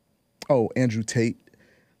 Andrew Tate.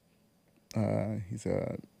 He's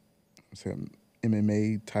a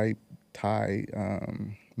MMA type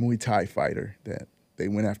Muay Thai fighter that they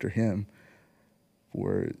went after him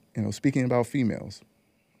for, speaking about females.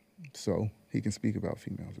 So he can speak about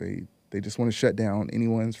females. They just want to shut down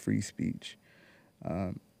anyone's free speech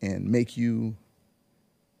and make you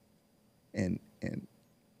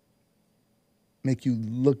make you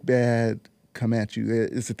look bad, come at you.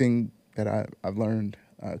 It's a thing that I've learned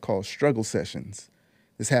called struggle sessions.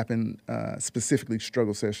 This happened specifically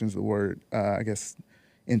struggle sessions, the word, I guess,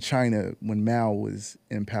 in China when Mao was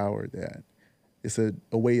in power, that it's a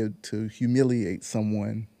way to humiliate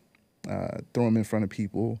someone, throw them in front of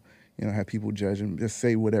people, have people judge them, just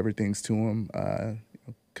say whatever things to them,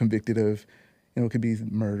 convicted of, it could be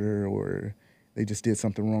murder or they just did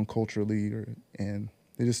something wrong culturally, and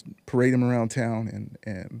they just parade them around town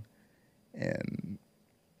and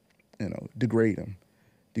degrade them,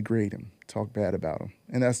 talk bad about them.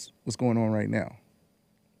 And that's what's going on right now.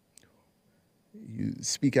 You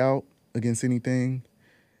speak out against anything,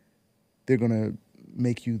 they're going to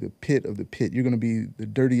make you the pit of the pit. You're going to be the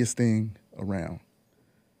dirtiest thing around.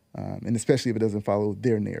 And especially if it doesn't follow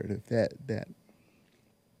their narrative,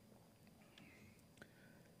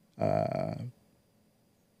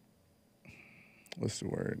 what's the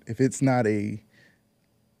word? If it's not a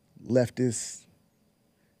leftist,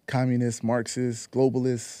 communist, Marxist,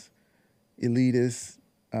 globalist, elitist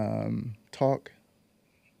talk,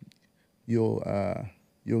 you'll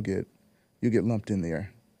get lumped in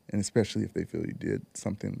there, and especially if they feel you did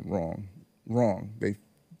something wrong. They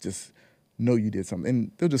just know you did something,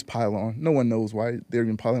 and they'll just pile on. No one knows why they're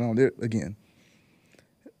even piling on. Again,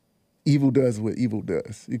 evil does what evil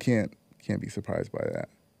does. You can't be surprised by that.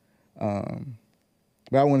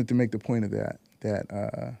 But I wanted to make the point of that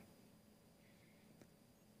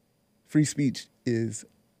free speech is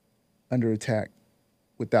under attack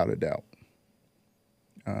without a doubt.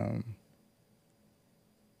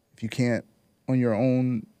 If you can't on your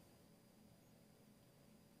own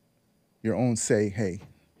say, hey,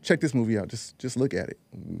 check this movie out, just look at it.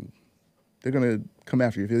 They're gonna come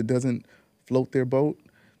after you. If it doesn't float their boat,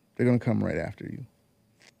 they're gonna come right after you.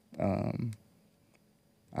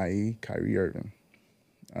 I.e. Kyrie Irving.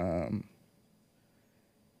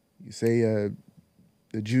 You say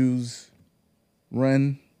the Jews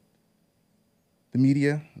run the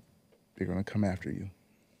media, they're gonna come after you.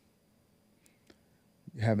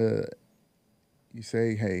 You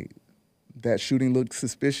say, hey, that shooting looked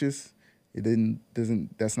suspicious.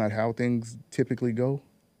 That's not how things typically go.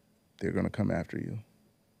 They're gonna come after you.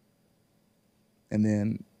 And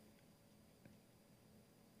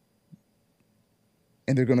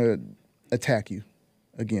they're gonna attack you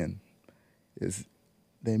again.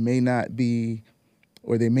 They may not be,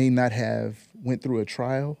 or they may not have went through a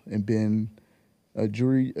trial and been a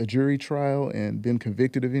jury trial and been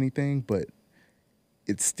convicted of anything, but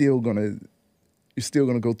you're still gonna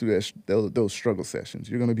go through those struggle sessions.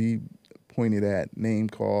 You're gonna be pointed at, name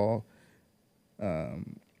called,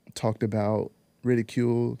 talked about,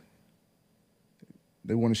 ridiculed.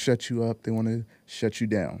 They want to shut you up. They want to shut you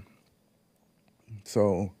down.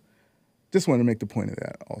 So just wanted to make the point of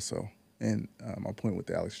that also. And my point with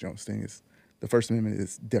the Alex Jones thing is the First Amendment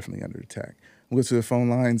is definitely under attack. We'll go to the phone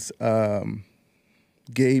lines.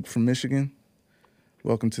 Gabe from Michigan,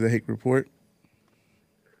 welcome to the Hake Report.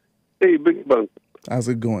 Hey, Bigg Bump. How's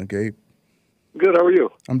it going, Gabe? Good, how are you?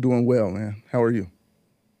 I'm doing well, man. How are you?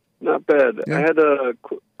 Not bad. Yeah. I had a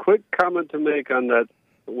quick comment to make on that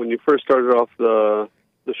when you first started off the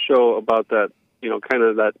show about that, kind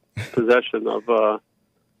of that possession of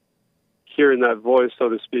hearing that voice, so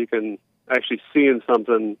to speak, and actually seeing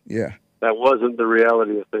something that wasn't the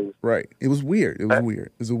reality of things. Right. It was weird. It was weird.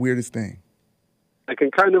 It was the weirdest thing. I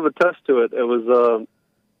can kind of attest to it. It was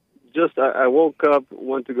I woke up,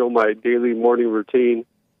 went to go my daily morning routine,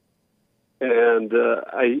 and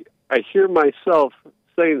I hear myself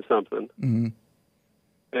saying something. Mm-hmm.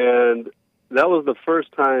 And that was the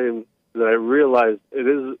first time that I realized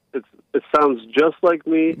it sounds just like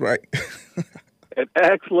me. Right. It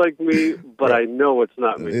acts like me, but right. I know it's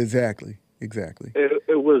not me. Exactly.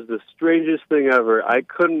 It was the strangest thing ever. I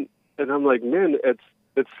couldn't, and I'm like, man, it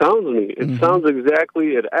sounds me. It sounds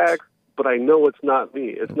exactly, it acts, but I know it's not me.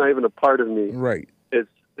 It's not even a part of me. Right. It's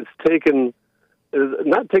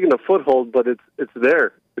not taking a foothold, but it's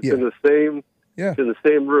there. It's in the same. Yeah. It's in the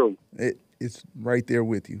same room. It's right there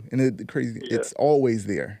with you, and it's always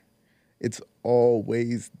there. It's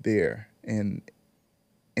always there, and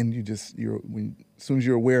as soon as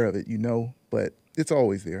you're aware of it, but it's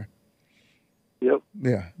always there. Yep.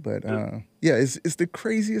 Yeah, but it's the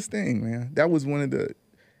craziest thing, man. That was one of the.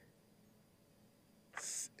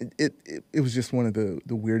 It was just one of the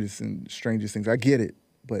weirdest and strangest things. I get it,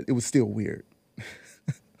 but it was still weird.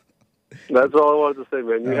 That's all I wanted to say,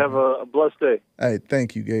 man. You have a blessed day. Hey,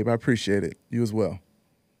 thank you, Gabe. I appreciate it. You as well.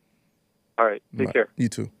 All right. Take care. You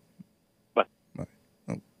too. Bye. Bye.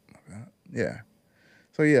 Oh, my God. Yeah.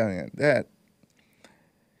 So, yeah, man,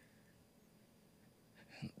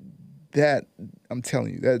 that I'm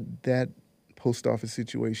telling you, that post office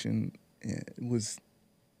situation was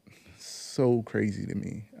so crazy to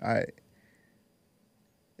me.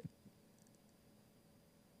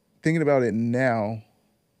 Thinking about it now,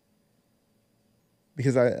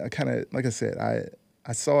 because I kind of, like I said,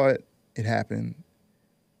 I saw it happen,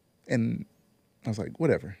 and I was like,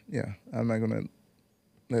 whatever, yeah, I'm not going to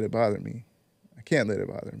let it bother me. I can't let it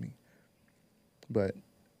bother me. But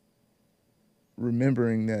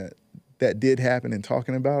remembering that did happen and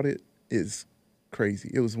talking about it is crazy.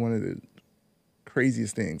 It was one of the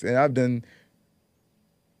craziest things. And I've done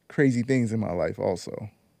crazy things in my life also.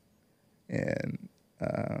 And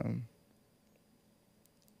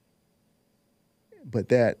but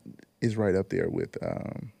that is right up there with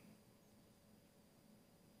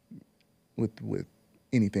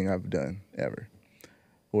anything I've done ever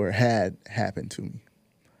or had happened to me.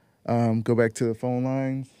 Go back to the phone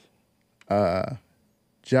lines.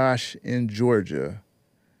 Josh in Georgia.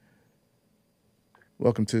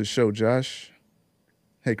 Welcome to the show, Josh.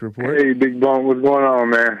 Hake Report. Hey, Bigg Bump, what's going on,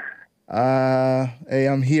 man? Hey,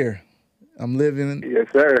 I'm here. I'm living. Yes,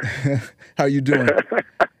 sir. How you doing?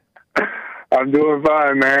 I'm doing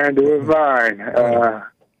fine, man. Doing fine. I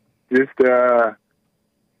just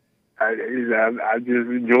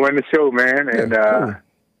enjoying the show, man. And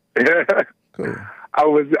cool. I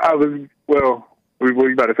was well. Were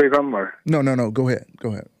you about to say something? Or? No. Go ahead.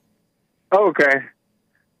 Oh, okay.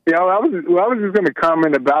 Yeah, I was just going to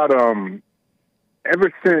comment about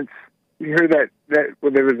ever since you heard that there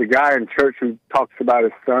was a guy in church who talks about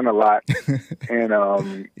his son a lot,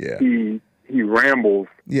 and he rambles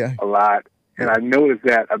a lot, and I noticed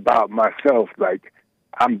that about myself. Like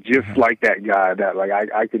I'm just like that guy. That like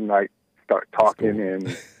I can like start talking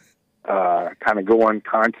and kind of go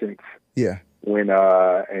unconscious. Yeah. When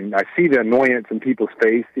and I see the annoyance in people's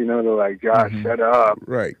face, they're like, "Josh, shut up."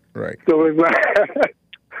 Right. So it's like,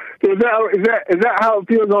 so is that how it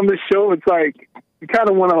feels on this show? It's like you kind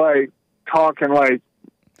of want to like talk and like,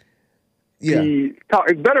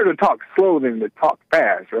 it's better to talk slow than to talk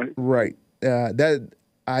fast, right? Right. That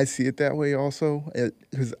I see it that way also,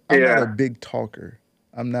 because I'm not a big talker.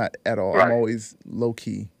 I'm not at all. Right. I'm always low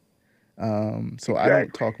key. So I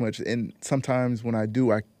don't talk much, and sometimes when I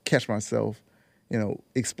do, I catch myself,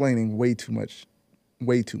 explaining way too much.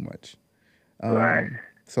 Right.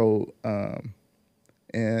 So,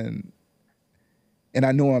 and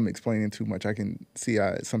I know I'm explaining too much. I can see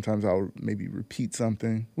sometimes I'll maybe repeat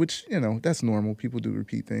something, which, that's normal. People do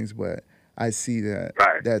repeat things, but I see that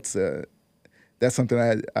that's something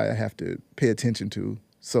I have to pay attention to.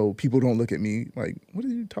 So people don't look at me like, what are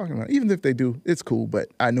you talking about? Even if they do, it's cool, but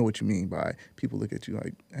I know what you mean by people look at you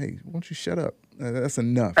like, hey, won't you shut up? That's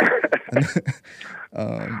enough.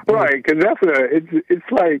 Right, because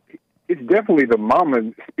it's like, it's definitely the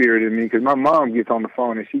mama spirit in me, because my mom gets on the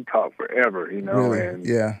phone and she talks forever, you know. Really? And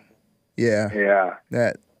yeah.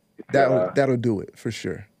 That'll do it for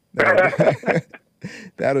sure.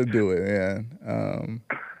 That'll do it, man.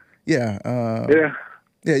 Yeah.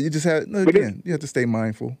 You just have you have to stay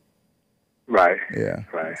mindful. Right. Yeah.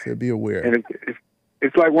 Right. So be aware. And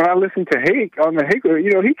it's like when I listen to Hake on the Hake,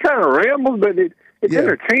 you know, he kind of rambles, but it's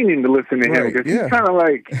entertaining to listen to him, because he's kind of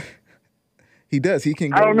like. He does. He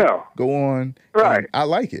can. Go on. Right. I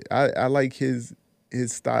like it. I like his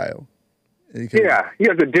style. He has a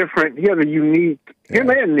unique. Him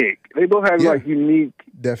and Nick, they both have like unique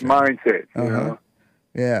mindsets. You know?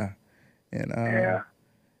 Yeah. And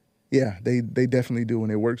they definitely do,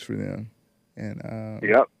 and it works for them. And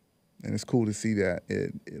and it's cool to see that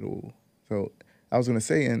it'll. So I was gonna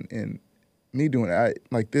say, in me doing it,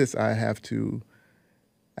 like this, I have to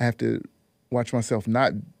watch myself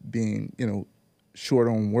not being, you know, short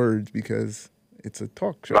on words, because it's a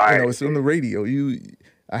talk show. Right. You know, it's on the radio.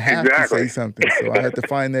 I have to say something, so I have to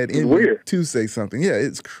find that in me to say something. Yeah,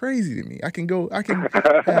 it's crazy to me. I can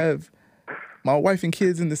have my wife and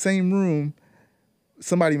kids in the same room.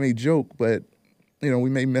 Somebody may joke, but, you know, we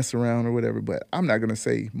may mess around or whatever, but I'm not going to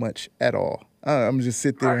say much at all. I'm just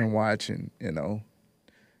sit there and watch and, you know,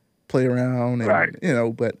 play around and, you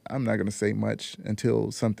know, but I'm not going to say much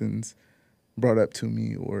until something's brought up to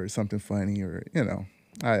me or something funny, or, you know,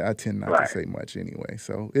 I tend not to say much anyway.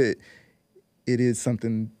 So it is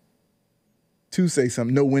something to say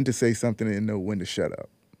something, know when to say something and know when to shut up,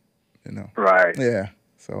 you know? Right. Yeah.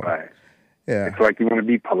 So, yeah. It's like you want to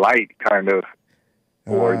be polite, kind of,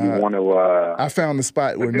 or you want to... I found the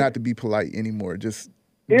spot where not to be polite anymore. Just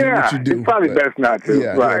do what you do. It's probably best not to.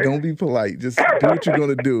 Yeah, don't be polite. Just do what you're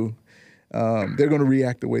going to do. They're going to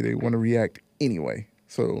react the way they want to react anyway.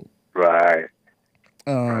 So...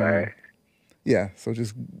 Yeah, so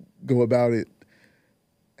just go about it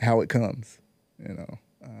how it comes, you know.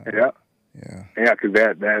 Because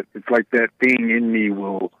that it's like that thing in me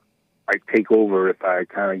will like take over if I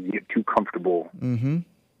kind of get too comfortable in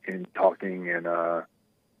talking, and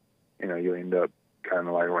you know, you end up kind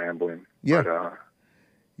of like rambling. Yeah, but,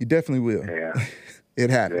 you definitely will. Yeah, it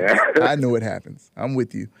happens. Yeah. I know it happens. I'm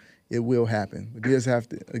with you. It will happen, but you just have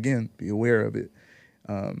to, again, be aware of it.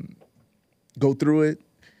 Go through it,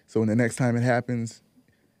 so when the next time it happens,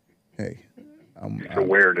 hey, it's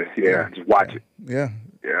awareness. Just watch it. Yeah,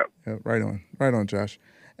 right on, Josh.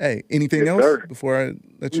 Hey, anything else before I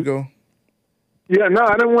let you go? Yeah, no,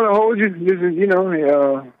 I didn't want to hold you. This is, you know,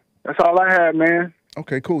 that's all I had, man.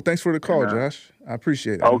 Okay, cool. Thanks for the call, Josh. I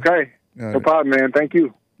appreciate it. Okay, no problem, man. Thank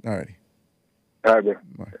you. All righty. All right, bro.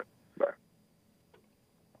 Bye.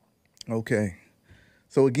 Okay,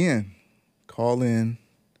 so again, call in.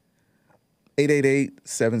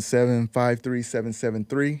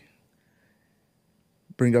 888-775-3773.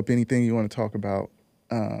 Bring up anything you want to talk about.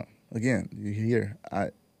 Again, you hear,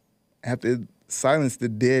 I have to silence the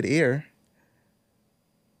dead air.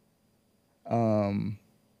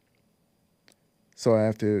 So I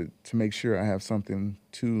have to make sure I have something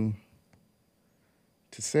to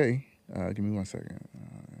say. Give me 1 second.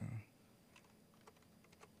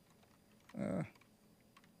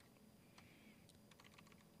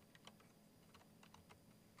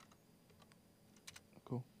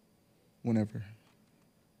 Cool. Whenever.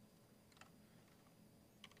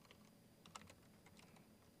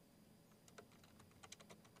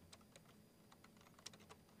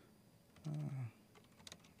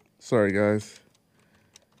 Sorry, guys.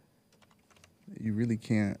 You really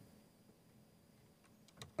can't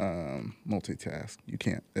multitask. You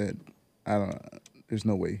can't. I don't. There's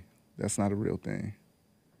no way. That's not a real thing.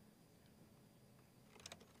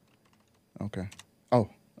 Okay. Oh,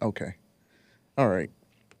 okay. All right.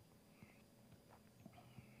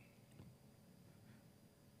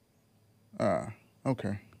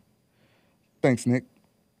 Okay. Thanks, Nick.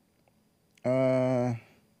 Let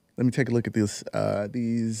me take a look at this.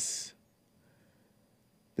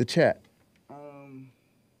 The chat.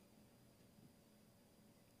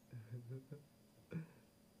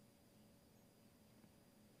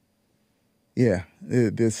 Yeah,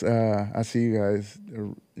 this. I see you guys.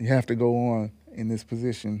 You have to go on in this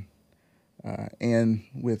position, and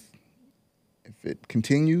if it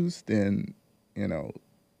continues, then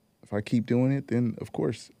if I keep doing it, then of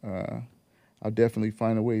course I'll definitely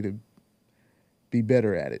find a way to be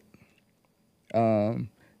better at it.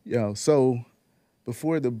 So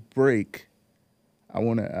before the break, I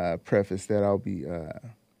want to preface that I'll be the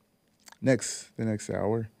next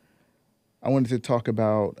hour. I wanted to talk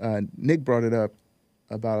about, Nick brought it up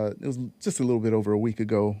about, it was just a little bit over a week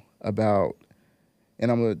ago about,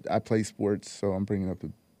 and I play sports, so I'm bringing up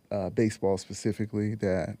baseball specifically,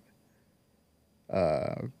 that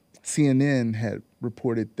CNN had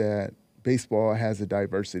reported that baseball has a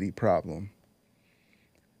diversity problem.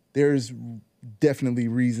 There's definitely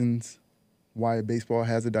reasons why baseball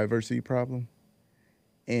has a diversity problem,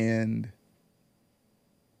 and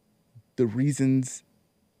the reasons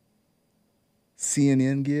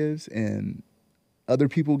CNN gives and other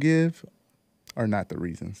people give are not the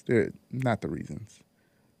reasons. They're not the reasons.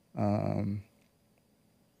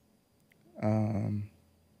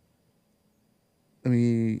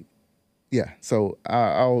 So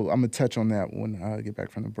I'm gonna touch on that when I get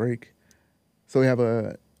back from the break. So we have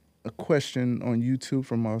a question on YouTube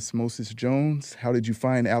from Osmosis Jones. How did you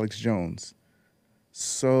find Alex Jones?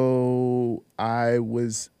 So I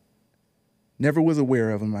never was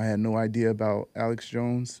aware of him. I had no idea about Alex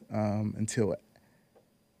Jones until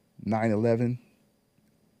 9/11.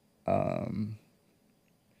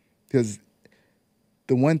 Because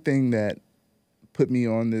the one thing that put me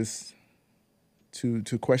on this to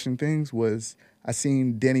question things was I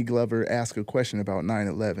seen Danny Glover ask a question about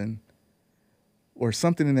 9/11 or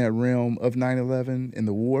something in that realm of 9/11 in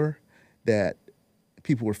the war that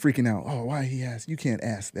people were freaking out. Oh, why he asked? You can't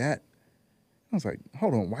ask that. I was like,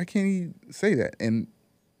 hold on, why can't he say that? And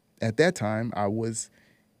at that time, I was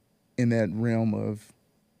in that realm of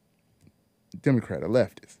Democrat or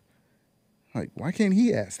leftist. Like, why can't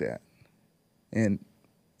he ask that? And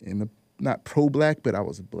not pro-black, but I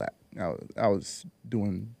was black. I was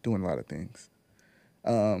doing a lot of things.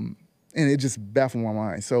 And it just baffled my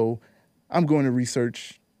mind. So I'm going to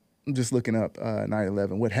research. I'm just looking up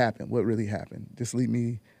 9/11, what happened, what really happened. Just lead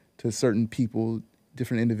me to certain people,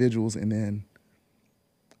 different individuals, and then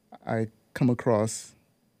I come across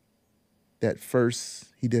that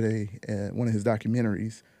first, he did one of his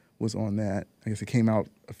documentaries was on that. I guess it came out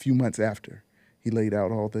a few months after. He laid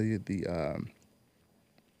out all the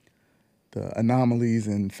anomalies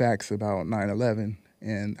and facts about 9/11.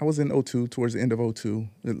 And I was in 02, towards the end of 02,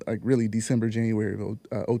 like really December, January of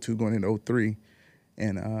 02 going into 03.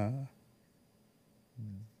 And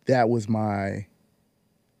that was my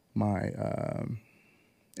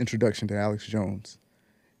introduction to Alex Jones.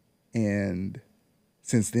 And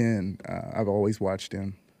since then, I've always watched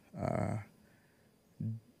him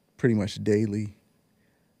pretty much daily.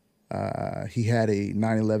 He had a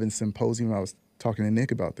 9/11 symposium. I was talking to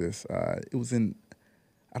Nick about this. It was in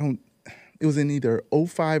either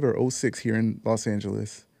 05 or 06 here in Los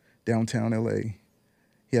Angeles, downtown LA.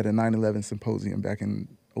 He had a 9/11 symposium back in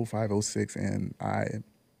 05, 06, and I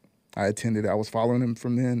attended. I was following him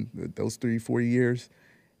from then, those 3-4 years,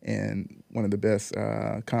 and one of the best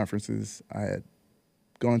conferences I had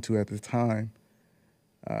gone to at the time.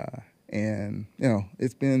 And,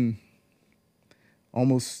 it's been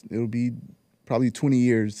it'll be probably 20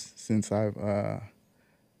 years since I've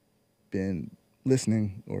been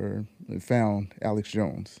listening or found Alex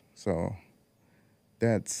Jones. So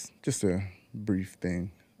that's just a brief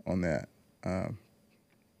thing on that.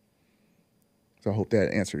 So I hope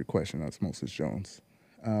that answered your question, Osmosis Jones.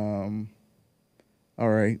 All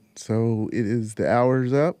right, so the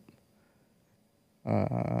hour's up.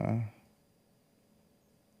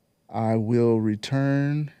 I will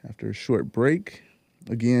return after a short break.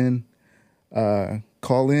 Again,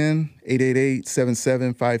 call in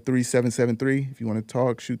 888-7753-773 if you want to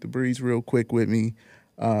talk, shoot the breeze real quick with me.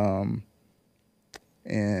 And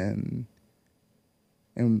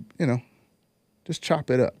just chop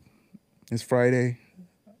it up. It's Friday.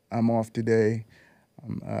 I'm off today.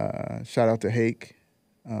 Shout out to Hake.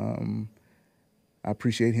 I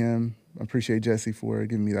appreciate him. I appreciate Jesse for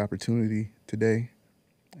giving me the opportunity today.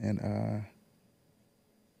 And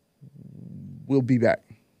we'll be back.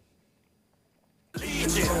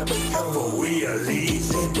 Legion, oh, we are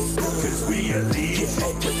legion, cause we are legion,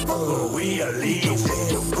 oh, we are legion,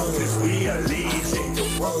 cause we are legion,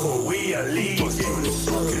 oh, we are legion,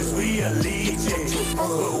 cause we are legion,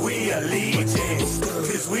 oh, we are legion,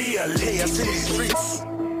 cause we are legion. Hey, I see these streets,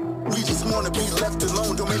 we just wanna be left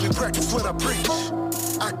alone, don't make me practice what I preach.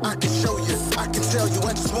 I can show you, I can tell you,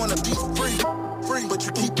 I just wanna be free, but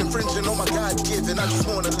you keep infringing on my God-given, I just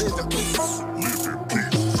wanna live in peace.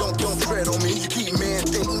 Don't tread on me, you keep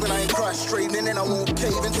mandating when I ain't prostrating, and I won't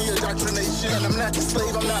cave into your indoctrination. And I'm not your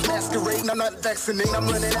slave, I'm not masquerading, I'm not vaccinating, I'm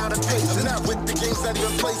running out of patience. I'm not with the games, not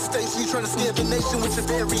even PlayStation. You trying to scare the nation with your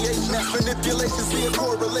variation. That's manipulation, see a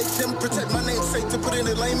correlation. Protect my namesake to put in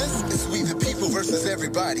the layman's. It's we the people versus versus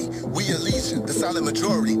everybody. We a legion, the silent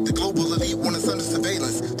majority. The global elite want us under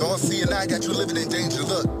surveillance. The all-seeing eye got you living in danger.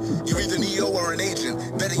 Look, you're either Neo or an agent.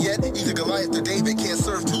 Better yet, either Goliath or David. Can't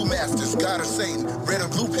serve two masters, God or Satan. Red or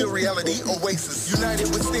blue pill reality, oasis. United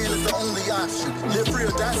we stand is the only option. Live free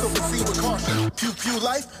or die, so proceed with caution. Pew pew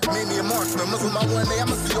life, made me a marksman. Muslim my one day,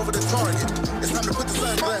 I'ma see over the target. It's time to put the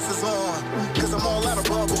sunglasses on, cause I'm all out of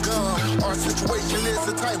bubble gum. Our situation is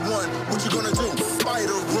a type one. What you gonna do? Fight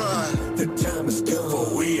or run? The time is come.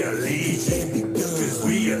 For we are legion. Cause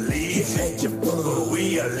we are legion. For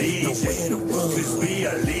we are legion. Cause we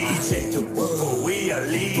are legion. For we are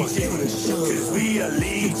legion. Cause we are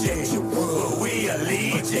legion. For we are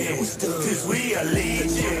legion. Cause we are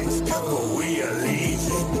legion. For we are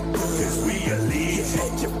legion. Cause we are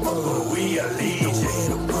legion. For we are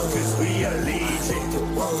legion. Cause we are legion.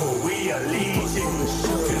 For we are legion.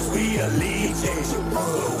 Cause we are legion.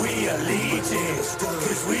 For we are legion.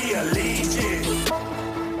 Cause we are legion.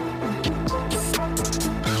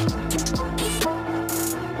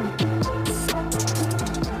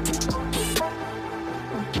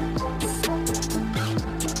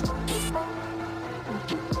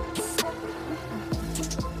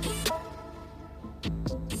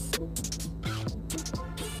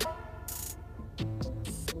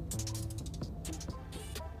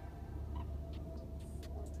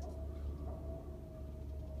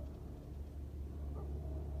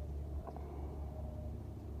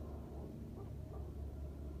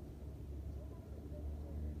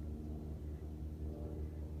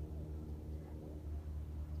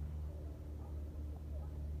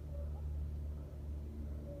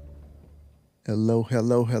 Hello,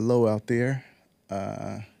 hello, hello out there.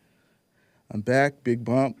 I'm back, Bigg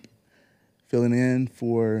Bump, filling in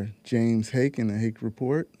for James Hake in the Hake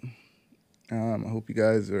Report. I hope you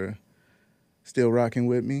guys are still rocking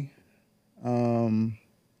with me.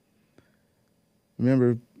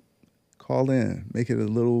 Remember, call in, make it a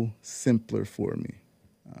little simpler for me.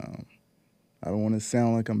 I don't want to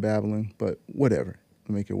sound like I'm babbling, but whatever,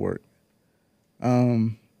 I'll make it work.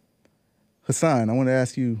 Hassan, I want to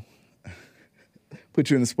ask you, put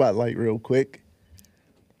you in the spotlight real quick.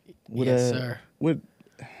 Yes, sir.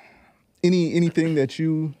 Anything that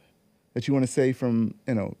you want to say from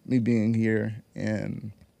me being here,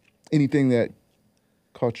 and anything that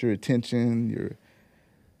caught your attention,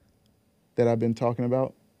 that I've been talking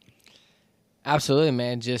about? Absolutely,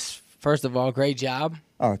 man. Just first of all, great job.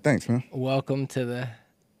 Oh, thanks, man. Welcome to the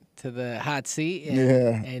hot seat.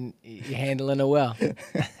 And you're handling it well.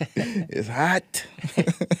 It's hot.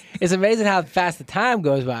 It's amazing how fast the time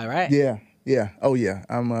goes by, right? Yeah. Oh yeah.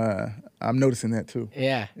 I'm noticing that too.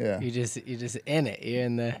 Yeah. Yeah. You're just in it.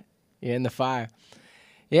 You're in the fire.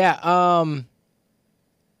 Yeah.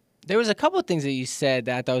 There was a couple of things that you said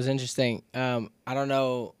that I thought was interesting. I don't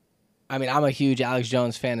know. I mean, I'm a huge Alex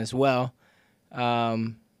Jones fan as well.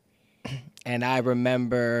 And I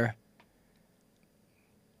remember,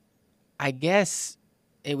 I guess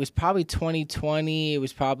it was probably 2020. It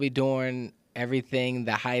was probably during everything,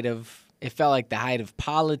 it felt like the height of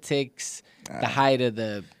politics, the height of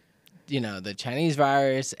the Chinese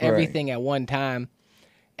virus, everything at one time.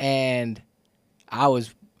 And I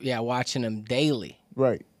was, watching them daily.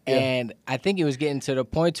 Right. Yeah. And I think it was getting to the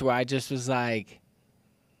point where I just was like,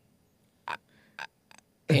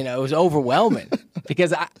 it was overwhelming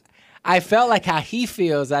because I felt like how he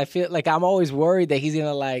feels. I feel like I'm always worried that he's going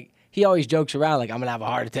to he always jokes around like, I'm going to have a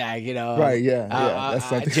heart attack, Right, yeah. That's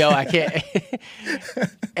something. Joe, I can't.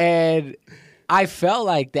 And I felt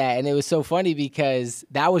like that. And it was so funny because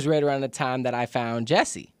that was right around the time that I found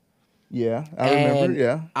Jesse. Yeah, I remember,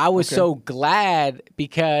 yeah. I was so glad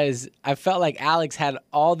because I felt like Alex had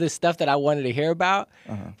all this stuff that I wanted to hear about,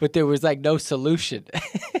 but there was no solution.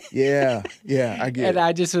 Yeah, I get it. And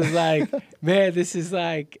I just was like, man, this is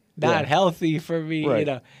not healthy for me,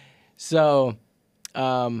 Right. So,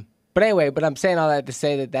 but anyway, I'm saying all that to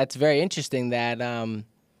say that that's very interesting that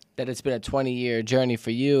it's been a 20-year journey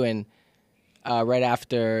for you, and right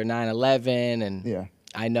after 9/11, and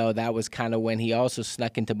I know that was kind of when he also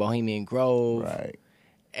snuck into Bohemian Grove. Right.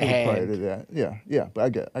 And prior to that. Yeah, but I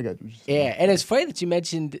got what you're saying. Yeah, and it's funny that you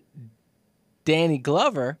mentioned Danny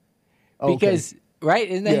Glover because right,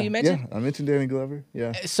 isn't that who you mentioned? Yeah, I mentioned Danny Glover.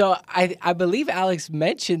 Yeah. So I believe Alex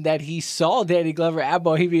mentioned that he saw Danny Glover at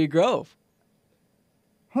Bohemian Grove.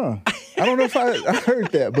 Huh. I don't know if I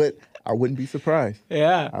heard that, but I wouldn't be surprised.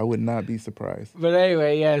 Yeah. I would not be surprised. But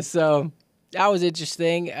anyway, yeah, so that was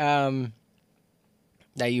interesting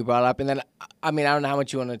that you brought up. And then, I mean, I don't know how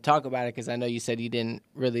much you want to talk about it because I know you said you didn't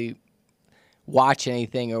really watch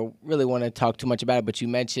anything or really want to talk too much about it, but you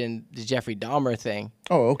mentioned the Jeffrey Dahmer thing.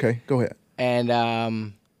 Oh, okay. Go ahead. And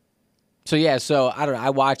So yeah, so I don't know.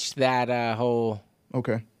 I watched that whole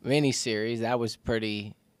Okay. mini series. That was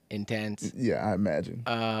pretty intense. Yeah, I imagine.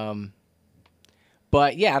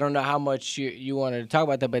 But yeah, I don't know how much you wanted to talk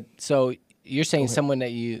about that. But so you're saying someone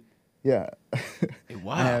that you Yeah.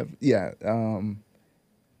 wow. I have, yeah,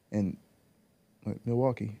 in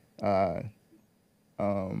Milwaukee. Yeah,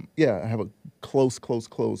 I have a close,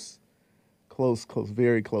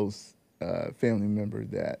 very close family member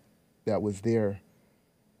that was their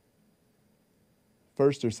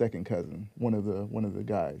first or second cousin. One of the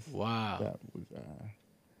guys. Wow.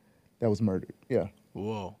 That was murdered. Yeah.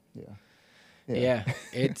 Whoa. Yeah.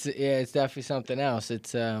 It's definitely something else.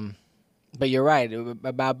 It's but you're right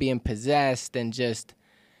about being possessed and just.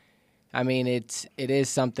 I mean, it is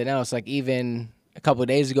something else. Like even a couple of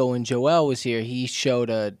days ago when Joel was here, he showed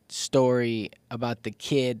a story about the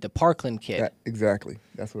kid, the Parkland kid. Exactly.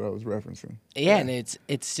 That's what I was referencing. Yeah, and it's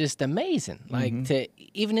just amazing. Like to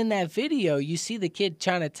even in that video, you see the kid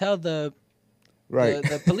trying to tell the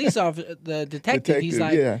police officer, the detective. He's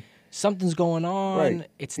like, something's going on. Right.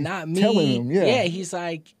 It's not me. Telling him, yeah. He's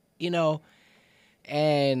like,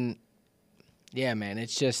 and yeah, man,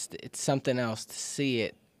 it's something else to see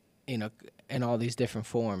it. In all these different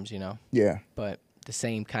forms, Yeah. But the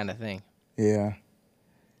same kind of thing. Yeah.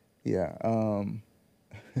 Yeah.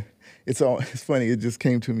 It's funny. It just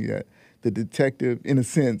came to me that the detective, in a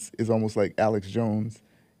sense, is almost like Alex Jones.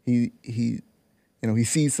 He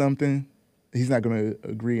sees something, he's not going to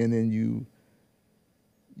agree, and then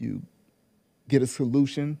you get a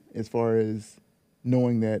solution as far as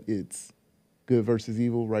knowing that it's good versus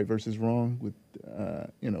evil, right versus wrong, with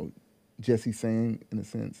Jesse saying, in a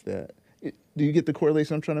sense, that do you get the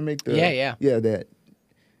correlation I'm trying to make? Yeah.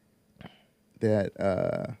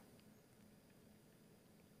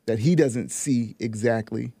 That he doesn't see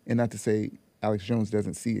exactly, and not to say Alex Jones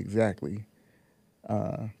doesn't see exactly,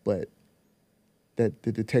 but that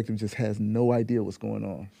the detective just has no idea what's going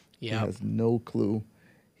on. Yeah. He has no clue.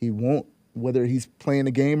 He won't, whether he's playing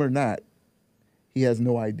a game or not, he has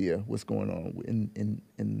no idea what's going on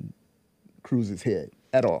in Cruz's head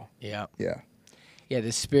at all. Yeah. Yeah. Yeah,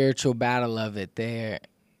 the spiritual battle of it there.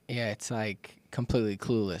 Yeah, it's like completely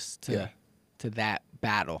clueless to that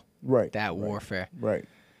battle. Right. That warfare. Right.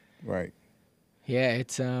 Yeah,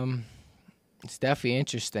 it's definitely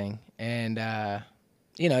interesting. And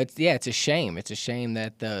it's a shame. It's a shame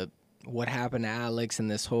that what happened to Alex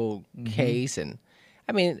and this whole case. And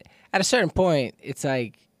I mean, at a certain point, it's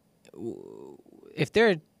like if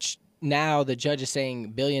they're now the judge is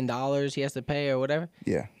saying $1 billion he has to pay or whatever.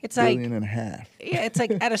 Yeah. It's $1.5 like billion. Yeah, it's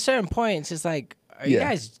like at a certain point, it's just like, are you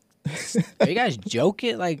guys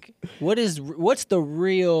joking? Like, what's the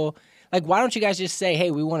real? Like, why don't you guys just say, hey,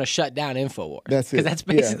 we want to shut down InfoWars? That's it. Because that's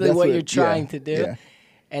basically that's what you're trying to do. Yeah.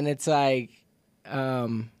 And it's like,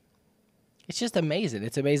 it's just amazing.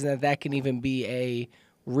 It's amazing that can even be a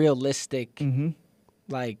realistic,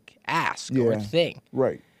 like, ask or thing.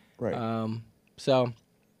 Right. So.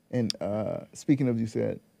 And speaking of, you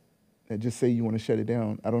said, just say you want to shut it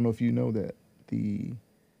down. I don't know if you know that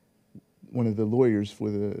one of the lawyers for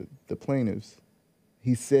the plaintiffs,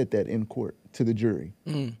 he said that in court to the jury.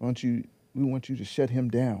 We want you to shut him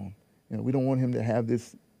down. We don't want him to have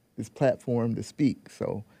this platform to speak.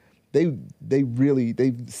 So they've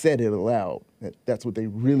said it aloud that that's what they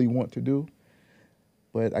really want to do.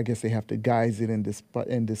 But I guess they have to guise it and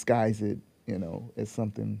disguise it, as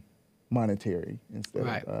something monetary instead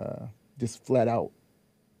of just flat out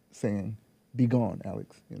saying, "Be gone,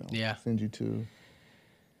 Alex." Send you to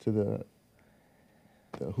the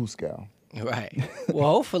Hooskow. Right. Well,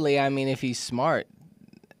 hopefully, I mean, if he's smart,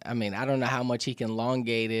 I mean, I don't know how much he can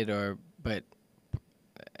elongate it, but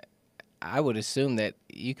I would assume that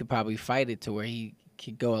you could probably fight it to where he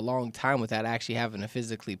could go a long time without actually having to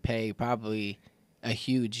physically pay probably a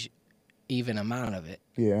huge even amount of it.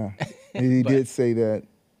 Yeah, and he did say that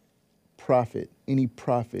any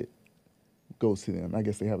profit goes to them. I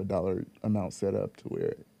guess they have a dollar amount set up to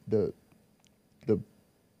where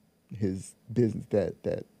his business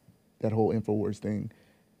that whole InfoWars thing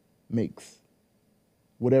makes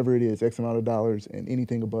whatever it is, X amount of dollars, and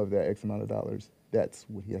anything above that X amount of dollars, that's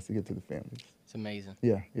what he has to get to the families. It's amazing.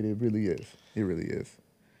 Yeah, it really is. It really is.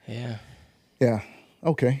 Yeah. Yeah.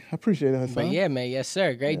 Okay. I appreciate it, Hassan. But yeah, man. Yes,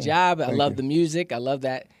 sir. Great job. I love the music. I love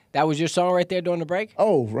that. That was your song right there during the break?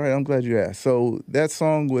 Oh, right. I'm glad you asked. So that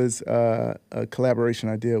song was a collaboration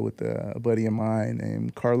I did with a buddy of mine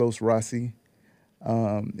named CalosRossi.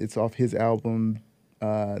 It's off his album,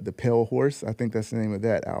 The Pale Horse. I think that's the name of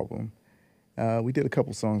that album. We did a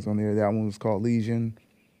couple songs on there. That one was called Legion.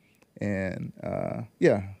 And,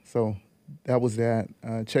 so that was that.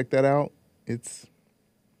 Check that out.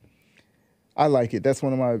 I like it. That's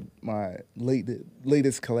one of my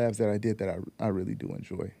latest collabs that I did that I really do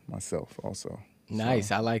enjoy myself also. Nice.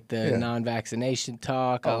 So, I like the yeah. non-vaccination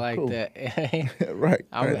talk. I Oh, like cool. the. Right.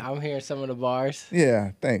 I'm hearing some of the bars.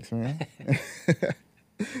 Yeah. Thanks, man.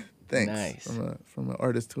 Thanks. Nice. From an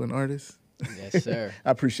artist to an artist. Yes, sir.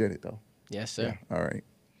 I appreciate it though. Yes, sir. Yeah. All right.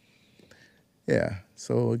 Yeah.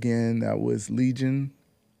 So again, that was Legion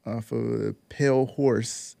off of the Pale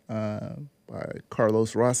Horse by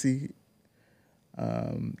Carlos Rossi.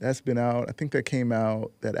 That's been out. I think that came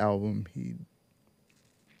out, that album,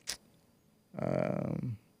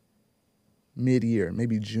 mid-year,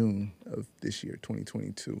 maybe June of this year,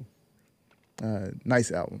 2022.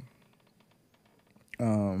 Nice album.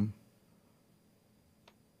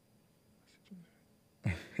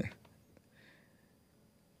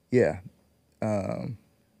 Yeah.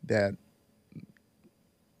 That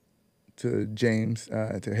to James,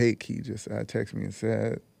 to Hake, he just texted me and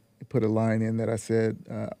said, put a line in that I said,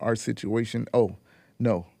 our situation,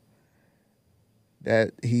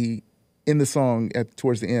 that he, in the song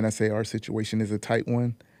towards the end, I say our situation is a tight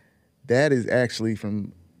one. That is actually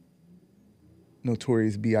from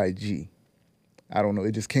Notorious B.I.G. I don't know.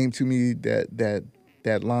 It just came to me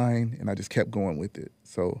that line, and I just kept going with it.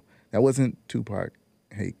 So that wasn't Tupac,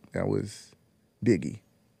 Hake. That was Biggie.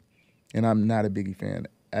 And I'm not a Biggie fan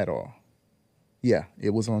at all. Yeah, it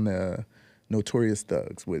was on the Notorious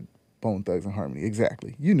Thugs with Bone Thugs and Harmony.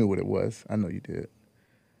 Exactly. You knew what it was. I know you did.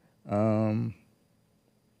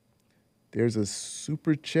 There's a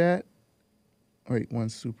super chat. Wait, one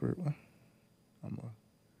super.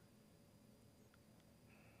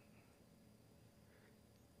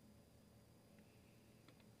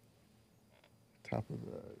 Top of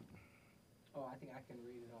the. Oh, I think I can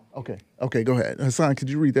read it off. Okay, go ahead. Hassan, could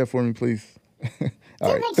you read that for me, please?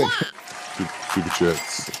 All right. Super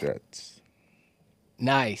chats.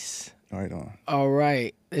 Nice. Right on. All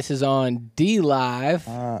right. This is on D Live.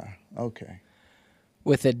 Okay.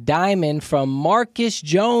 With a diamond from Marcus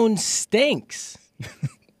Jones Stinks.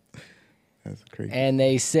 That's crazy. And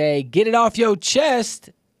they say, get it off your chest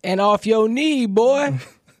and off your knee, boy.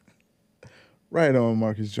 Right on,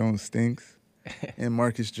 Marcus Jones Stinks. And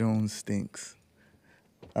Marcus Jones Stinks.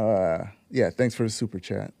 Yeah, thanks for the super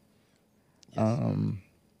chat. Yes.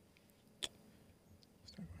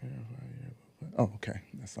 Oh, okay.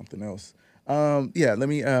 That's something else. Yeah, let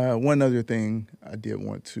me, one other thing I did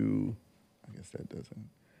want to, I guess that doesn't,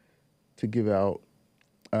 to give out.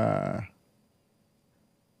 I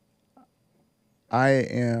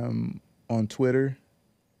am on Twitter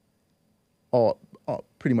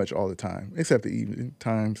pretty much all the time, except the evening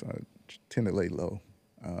times. I tend to lay low.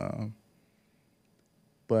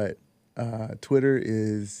 But Twitter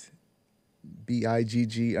is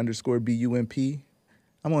BIGG_BUMP.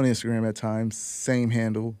 I'm on Instagram at times, same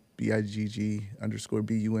handle, BIGG_BUMP.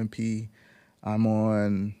 I'm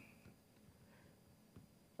on,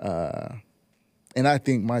 and I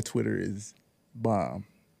think my Twitter is bomb.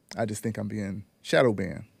 I just think I'm being shadow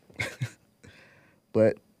banned.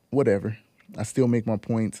 But whatever. I still make my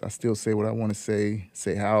points. I still say what I want to say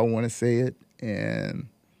how I want to say it, and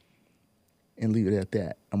leave it at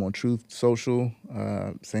that. I'm on Truth Social,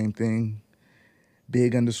 same thing.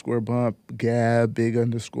 Bigg_Bump, GABE,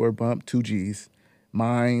 Bigg_Bump, 2 G's.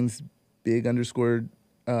 Mines, Bigg_Bump.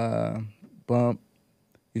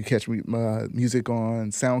 You can catch music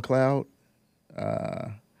on SoundCloud,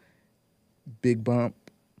 Bigg Bump.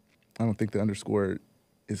 I don't think the underscore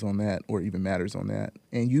is on that or even matters on that.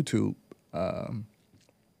 And YouTube,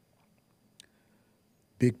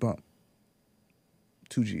 Bigg Bump,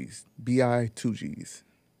 2 G's, BI 2 G's.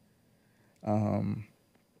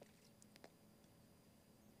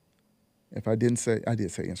 If I didn't say, I did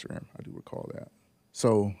say Instagram. I do recall that.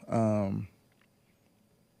 So,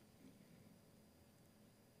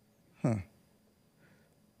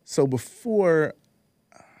 So before,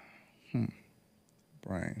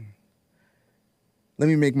 Brian, let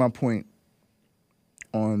me make my point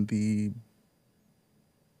on the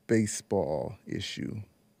baseball issue.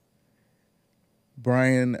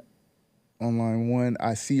 Brian, on line 1,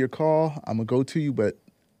 I see your call. I'm gonna go to you, but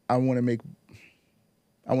I want to make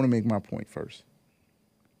my point first.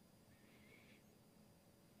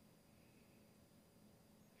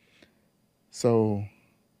 So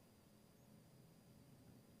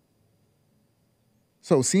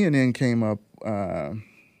CNN came up,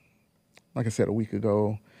 like I said, a week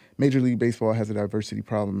ago. Major League Baseball has a diversity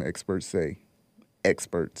problem, experts say.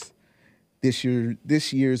 Experts. This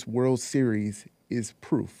year's World Series is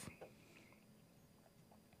proof.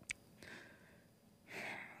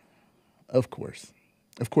 Of course,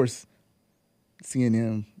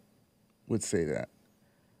 CNN would say that.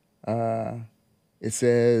 It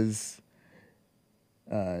says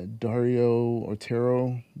Dario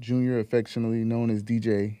Otero Jr., affectionately known as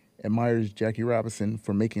DJ, admires Jackie Robinson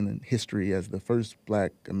for making history as the first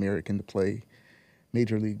black American to play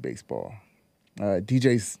Major League Baseball.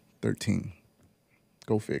 DJ's 13.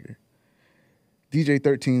 Go figure. DJ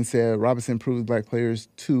 13 said Robinson proved black players,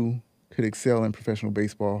 too, could excel in professional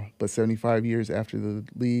baseball, but 75 years after the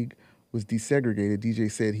league was desegregated,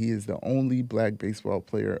 DJ said he is the only black baseball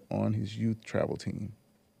player on his youth travel team.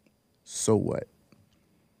 So what?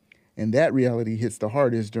 And that reality hits the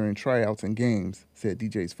hardest during tryouts and games, said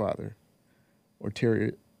DJ's father,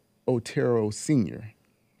 Otero Sr.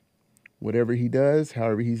 Whatever he does,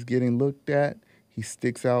 however he's getting looked at, he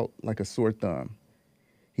sticks out like a sore thumb.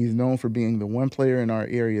 He's known for being the one player in our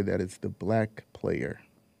area that is the black player.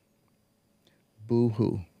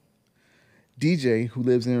 Boo-hoo. DJ, who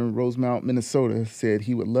lives in Rosemount, Minnesota, said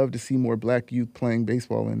he would love to see more black youth playing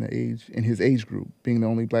baseball in his age group. Being the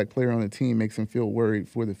only black player on the team makes him feel worried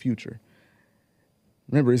for the future.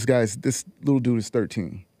 Remember, this little dude is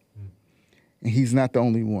 13. And he's not the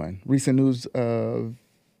only one. Recent news of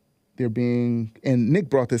there being, and Nick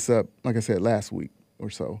brought this up, like I said, last week or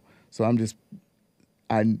so. So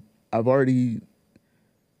I've already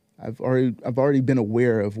been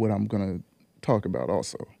aware of what I'm going to talk about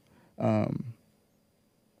also.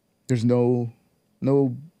 There's no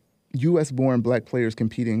U.S.-born black players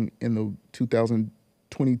competing in the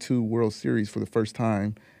 2022 World Series for the first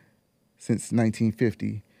time since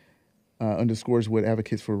 1950, underscores what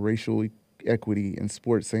advocates for racial equity in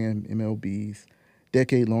sports say in MLB's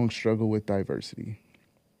decade-long struggle with diversity.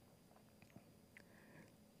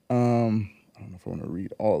 I don't know if I want to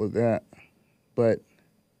read all of that, but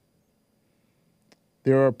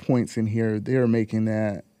there are points in here they are making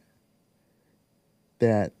that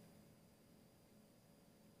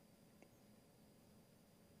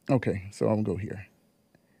okay, so I'm going to go here.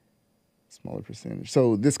 Smaller percentage.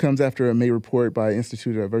 So this comes after a May report by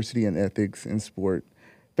Institute of Diversity and Ethics in Sport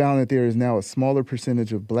found that there is now a smaller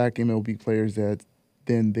percentage of black MLB players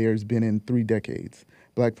than there's been in 3 decades.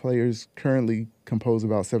 Black players currently compose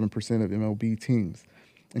about 7% of MLB teams,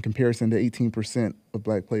 in comparison to 18% of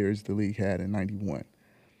black players the league had in '91.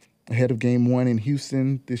 Ahead of Game 1 in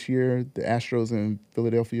Houston this year, the Astros and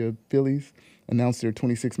Philadelphia Phillies announced their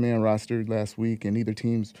 26-man roster last week, and neither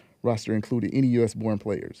team's roster included any U.S.-born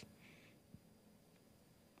players.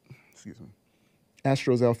 Excuse me.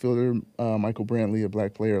 Astros outfielder Michael Brantley, a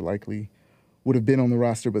black player, likely would have been on the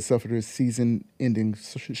roster but suffered a season-ending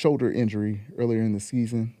shoulder injury earlier in the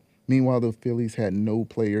season. Meanwhile, the Phillies had no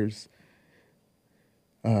players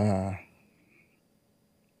on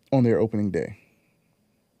their opening day.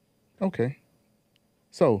 Okay.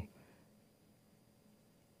 So,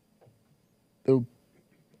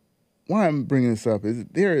 why I'm bringing this up is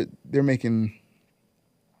they're making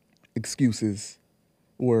excuses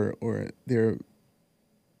or they're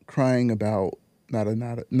crying about not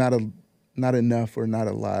enough or not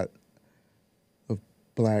a lot of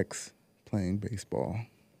blacks playing baseball.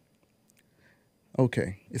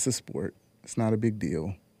 Okay, it's a sport. It's not a big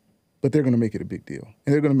deal. But they're going to make it a big deal.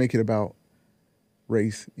 And they're going to make it about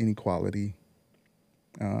race, inequality.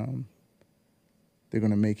 They're going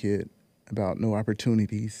to make it about no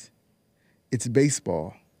opportunities. It's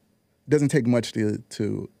baseball. It doesn't take much to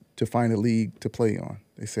find a league to play on.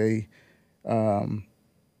 They say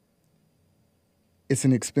it's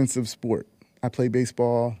an expensive sport. I play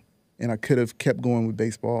baseball, and I could have kept going with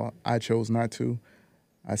baseball. I chose not to.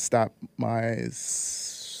 I stopped my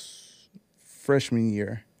freshman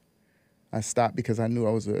year. I stopped because I knew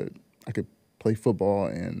I could play football,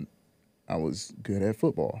 and I was good at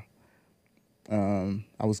football. I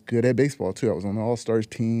was good at baseball, too. I was on the All-Stars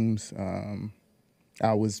teams.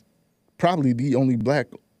 I was probably the only black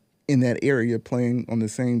in that area playing on the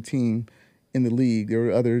same team in the league. There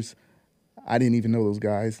were others. I didn't even know those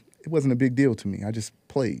guys. It wasn't a big deal to me. I just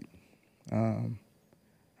played. I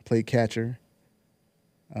played catcher,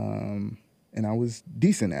 and I was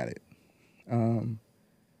decent at it.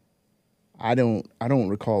 I don't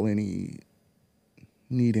recall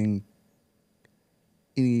needing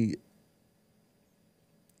any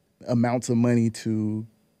amounts of money to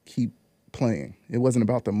keep playing. It wasn't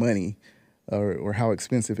about the money or how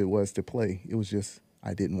expensive it was to play. It was just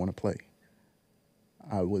I didn't want to play.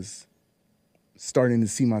 I was starting to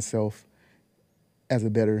see myself as a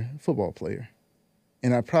better football player.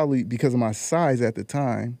 And I probably, because of my size at the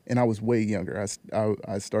time, and I was way younger.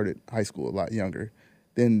 I started high school a lot younger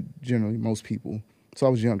than generally most people. So I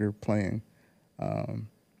was younger playing.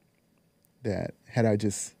 That had I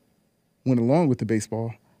just went along with the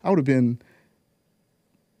baseball, I would have been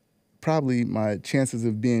probably my chances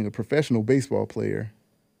of being a professional baseball player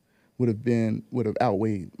would have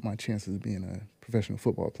outweighed my chances of being a professional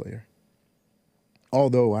football player.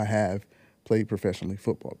 Although I have played professional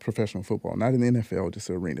football, not in the NFL, just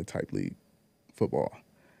arena type league football.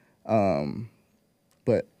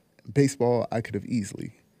 But baseball, I could have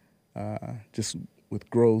easily, just with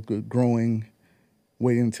growing,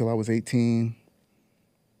 waiting until I was 18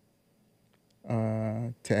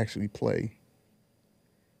 to actually play.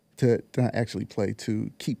 To not actually play,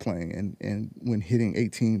 to keep playing, and when hitting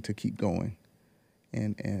 18 to keep going,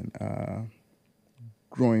 and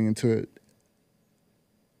growing into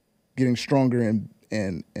getting stronger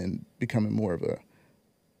and becoming more of a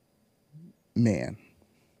man,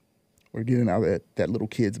 or getting out of that little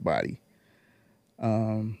kid's body.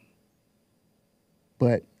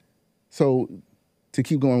 But so to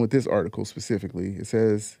keep going with this article specifically, it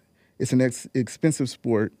says it's an expensive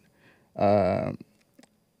sport.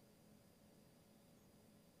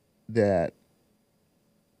 That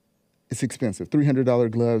it's expensive. $300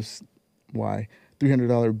 gloves. Why?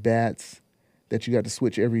 $300 bats that you got to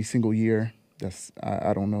switch every single year.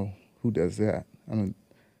 I don't know who does that. I mean,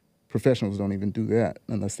 professionals don't even do that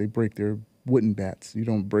unless they break their wooden bats. You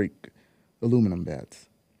don't break aluminum bats.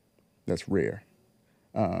 That's rare.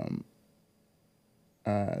 The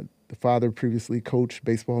father previously coached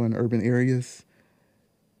baseball in urban areas.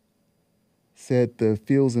 Said the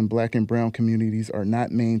fields in black and brown communities are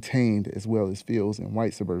not maintained as well as fields in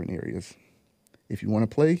white suburban areas. If you want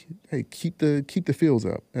to play, hey, keep the fields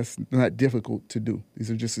up. That's not difficult to do.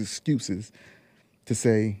 These are just excuses to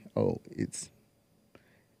say, oh, it's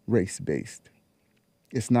race-based.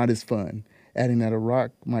 It's not as fun. Adding that a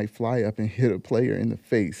rock might fly up and hit a player in the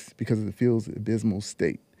face because of the field's abysmal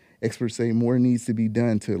state. Experts say more needs to be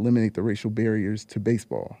done to eliminate the racial barriers to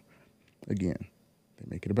baseball. Again, they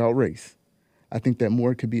make it about race. I think that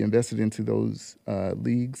more could be invested into those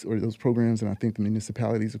leagues or those programs, and I think the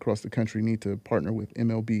municipalities across the country need to partner with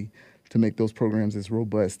MLB to make those programs as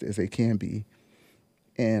robust as they can be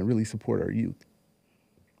and really support our youth.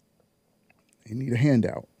 They need a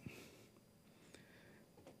handout.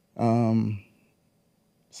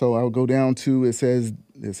 So I'll go down to, it said,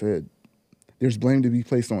 there's blame to be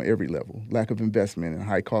placed on every level. Lack of investment and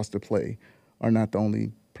high cost to play are not the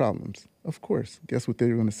only problems. Of course, guess what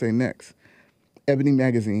they're going to say next? Ebony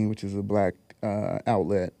Magazine, which is a black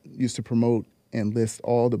outlet, used to promote and list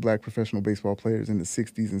all the black professional baseball players in the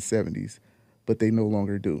 60s and 70s, but they no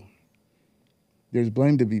longer do. There's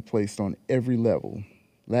blame to be placed on every level.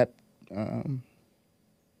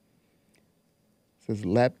 Says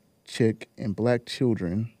lap chick and black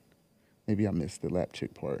children, maybe I missed the lap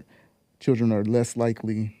chick part, children are less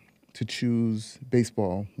likely to choose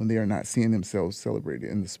baseball when they are not seeing themselves celebrated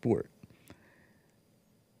in the sport.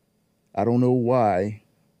 I don't know why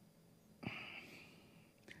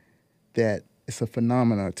that it's a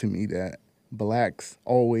phenomena to me that blacks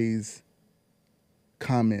always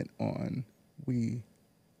comment on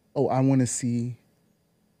I want to see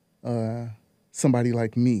somebody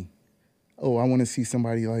like me. Oh, I want to see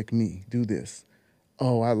somebody like me do this.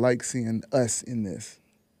 Oh, I like seeing us in this.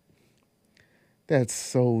 That's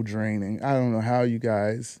so draining. I don't know how you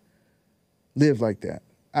guys live like that.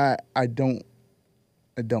 I don't.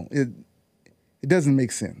 It doesn't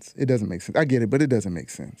make sense. It doesn't make sense. I get it, but it doesn't make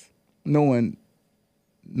sense. No one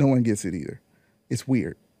gets it either. It's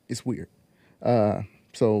weird. It's weird.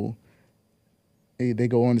 So they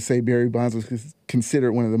go on to say Barry Bonds was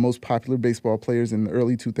considered one of the most popular baseball players in the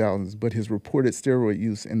early 2000s, but his reported steroid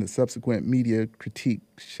use and the subsequent media critique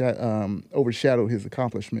overshadowed his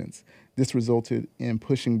accomplishments. This resulted in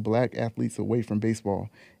pushing black athletes away from baseball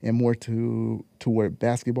and more toward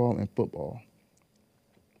basketball and football.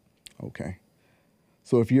 Okay.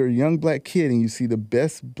 So if you're a young black kid and you see the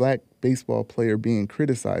best black baseball player being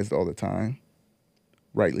criticized all the time,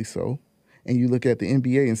 rightly so, and you look at the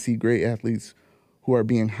NBA and see great athletes who are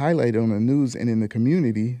being highlighted on the news and in the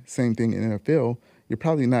community, same thing in NFL, you're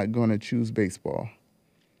probably not going to choose baseball.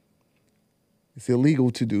 It's illegal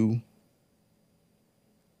to do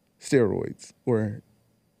steroids or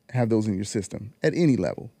have those in your system at any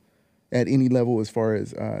level as far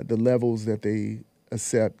as the levels that they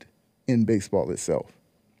accept in baseball itself.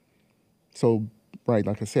 So, right,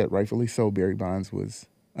 like I said, rightfully so, Barry Bonds was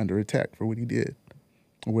under attack for what he did,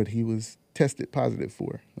 or what he was tested positive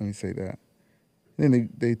for. Let me say that. Then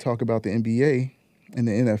they talk about the NBA and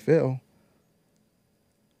the NFL.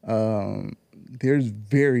 There's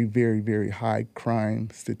very, very, very high crime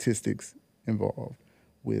statistics involved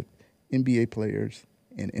with NBA players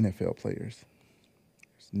and NFL players.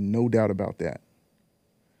 There's no doubt about that.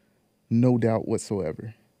 No doubt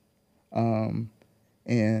whatsoever.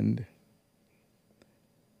 And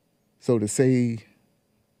so to say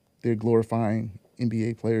they're glorifying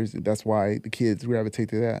NBA players, that's why the kids gravitate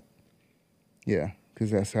to that. Yeah,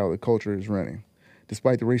 because that's how the culture is running.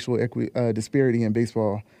 Despite the racial disparity in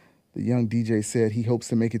baseball, the young DJ said he hopes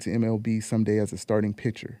to make it to MLB someday as a starting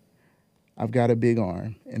pitcher. I've got a big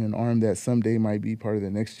arm, and an arm that someday might be part of the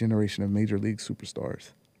next generation of major league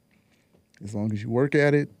superstars. As long as you work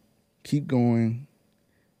at it, keep going.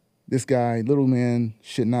 This guy, little man,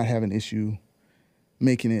 should not have an issue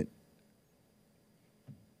making it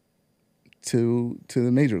to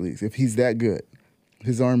the major leagues. If he's that good,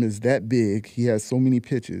 his arm is that big, he has so many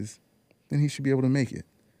pitches, then he should be able to make it.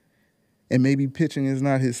 And maybe pitching is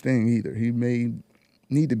not his thing either. He may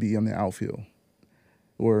need to be on the outfield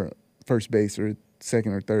or first base or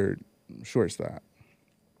second or third shortstop.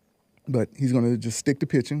 But he's going to just stick to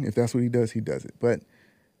pitching. If that's what he does it. But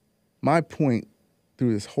my point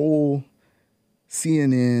through this whole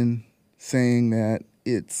CNN saying that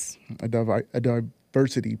it's a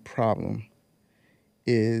diversity problem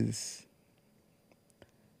is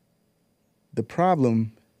the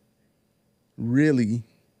problem really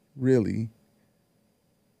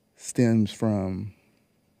stems from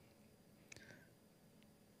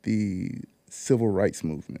the civil rights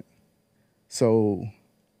movement. So,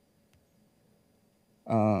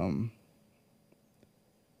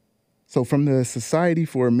 from the Society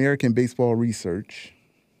for American Baseball Research,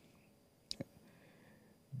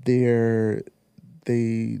 they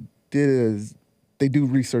do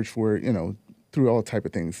research for, through all type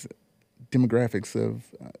of things, demographics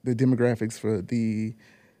for the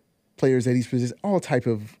players at each position, all type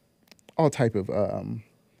of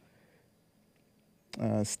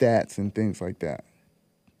stats and things like that.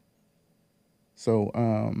 So,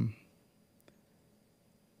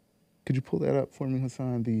 could you pull that up for me,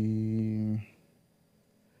 Hassan?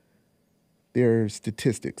 Their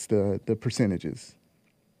statistics, the percentages.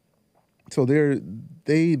 So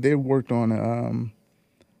they worked on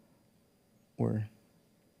or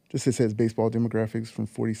just it says baseball demographics from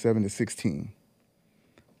 47 to 16.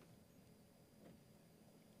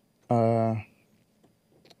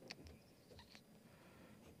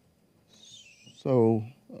 So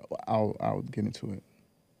I'll get into it.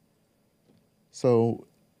 So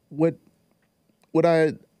what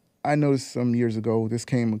I noticed some years ago, this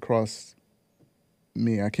came across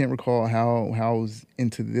me. I can't recall how I was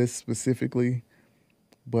into this specifically,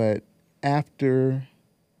 but after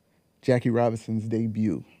Jackie Robinson's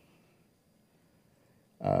debut,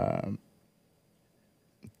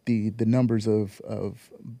 the numbers of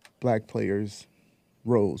black players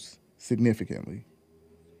rose significantly.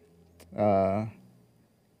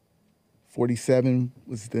 47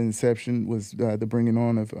 was the inception, was the bringing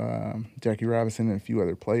on of Jackie Robinson and a few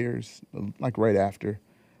other players, like right after.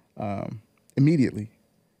 Immediately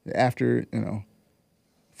after,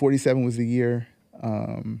 47 was the year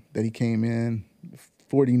that he came in.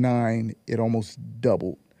 49, it almost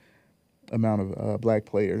doubled amount of black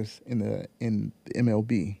players in the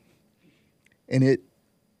MLB, and it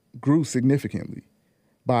grew significantly.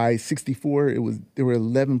 By 64, there were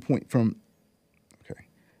 11 point from. Okay,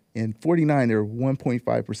 in 49 there were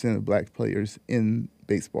 1.5% of black players in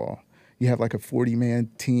baseball. You have like a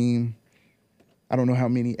 40-man team. I don't know how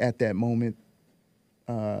many at that moment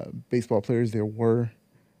baseball players there were,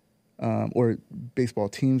 or baseball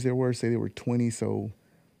teams there were. Say there were 20, so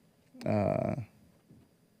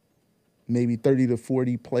maybe 30 to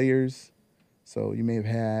 40 players. So you may have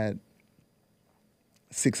had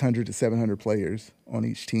 600 to 700 players on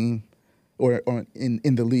each team, or in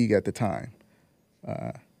the league at the time,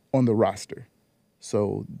 on the roster.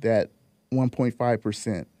 So that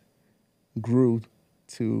 1.5% grew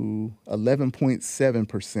to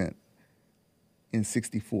 11.7% in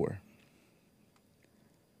 64.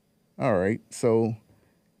 All right, so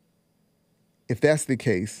if that's the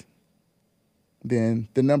case, then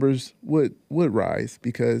the numbers would rise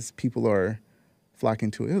because people are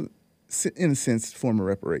flocking to it. In a sense, form of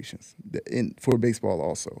reparations for baseball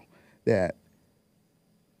also, that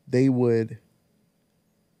they would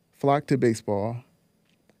flock to baseball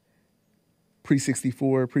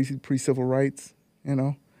pre-64, pre-civil rights,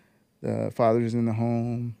 the fathers in the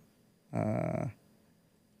home,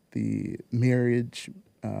 the marriage,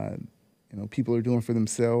 people are doing for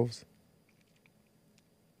themselves.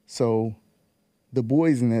 So the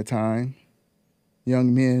boys in that time,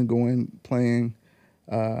 young men playing,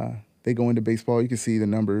 they go into baseball. You can see the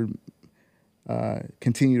number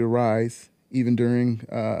continue to rise even during,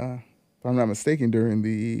 if I'm not mistaken, during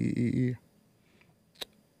the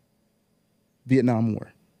Vietnam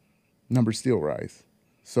War. Numbers still rise.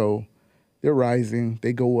 So they're rising.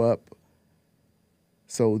 They go up.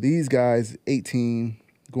 So these guys, 18,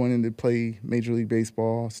 going into play Major League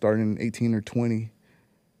Baseball, starting 18 or 20.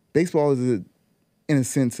 Baseball is, in a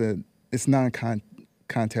sense, it's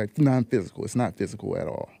non-contact, non-physical. It's not physical at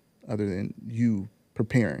all, other than you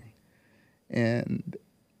preparing. And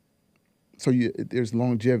so there's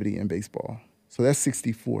longevity in baseball. So that's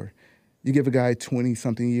 64. You give a guy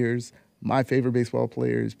 20-something years. My favorite baseball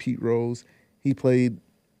player is Pete Rose. He played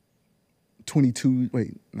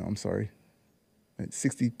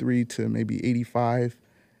 63 to maybe 85.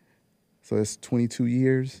 So that's 22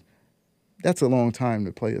 years. That's a long time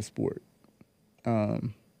to play a sport.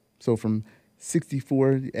 So from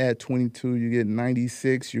 64, you add 22, you get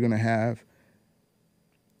 96, you're going to have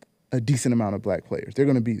a decent amount of black players. They're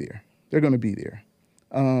going to be there.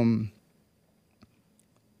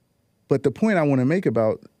 But the point I want to make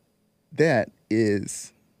about that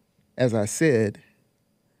is, as I said,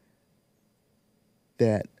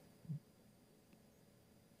 that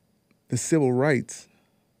the civil rights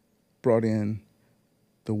brought in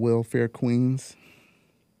the welfare queens.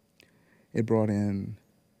 It brought in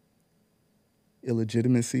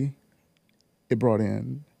illegitimacy. It brought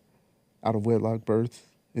in out-of-wedlock births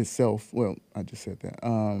itself. Well, I just said that.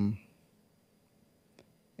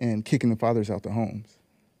 And kicking the fathers out the homes.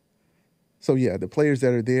 So, yeah, the players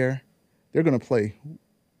that are there, they're going to play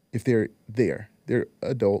if they're there. They're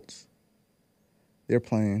adults. They're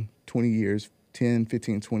playing 20 years, 10,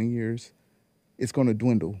 15, 20 years. It's going to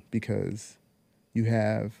dwindle because you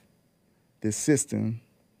have this system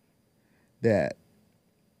that,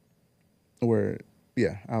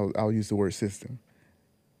 I'll use the word system,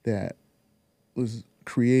 that was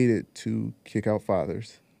created to kick out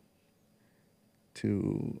fathers,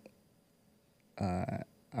 to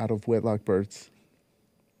out-of-wedlock births.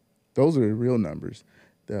 Those are the real numbers.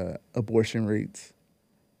 The abortion rates,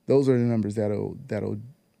 those are the numbers that'll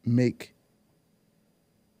make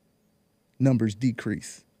numbers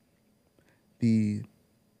decrease. The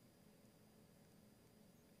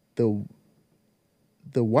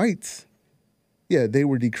whites, they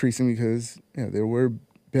were decreasing because there were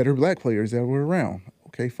better black players that were around.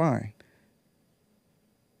 Okay, fine.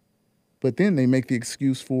 But then they make the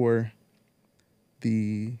excuse for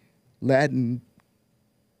the Latin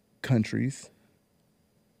countries.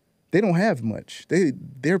 They don't have much.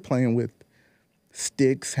 They're playing with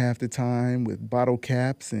sticks half the time, with bottle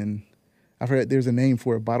caps, and I've heard there's a name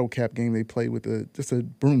for a bottle cap game they play with just a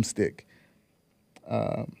broomstick.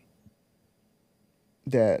 If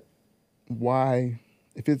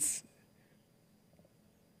it's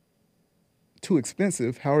too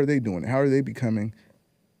expensive, how are they doing it? How are they becoming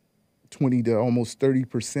 20 to almost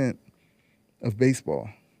 30% of baseball?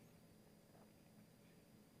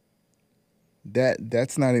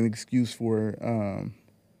 That's not an excuse for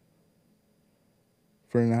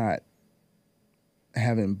not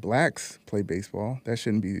having blacks play baseball. That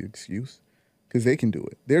shouldn't be the excuse, because they can do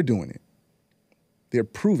it. They're doing it. They're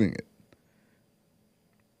proving it.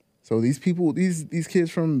 So these people, these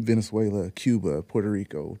kids from Venezuela, Cuba, Puerto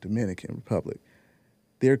Rico, Dominican Republic,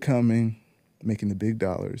 they're coming, making the big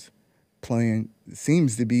dollars, playing. It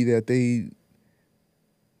seems to be that they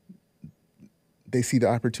see the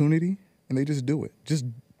opportunity and they just do it. Just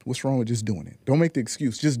what's wrong with just doing it? Don't make the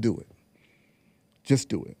excuse. Just do it. Just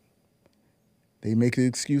do it. They make the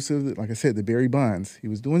excuse of, like I said, the Barry Bonds. He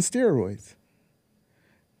was doing steroids.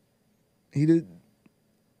 He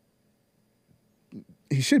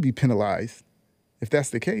should be penalized if that's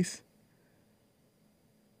the case.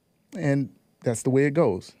 And that's the way it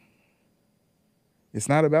goes. It's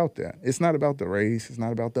not about that. It's not about the race. It's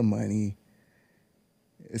not about the money.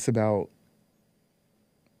 It's about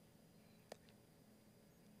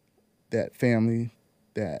that family,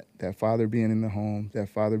 that father being in the home, that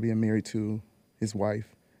father being married to his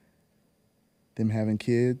wife, them having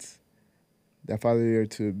kids, that father there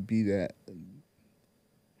to be that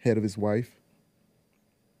head of his wife,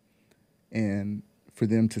 and for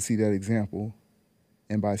them to see that example,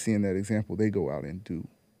 and by seeing that example, they go out and do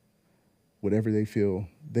whatever they feel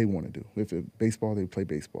they want to do. If it's baseball, they play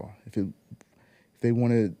baseball. If they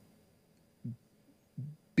want to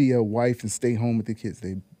be a wife and stay home with the kids,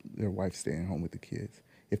 their wife staying home with the kids.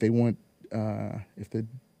 If they want, if the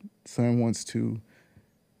son wants to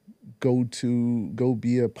go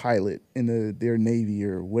be a pilot in their Navy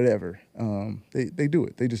or whatever, they do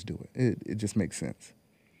it. They just do it. It just makes sense.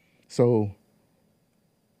 So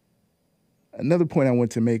another point I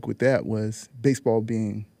wanted to make with that was baseball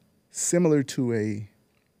being similar to a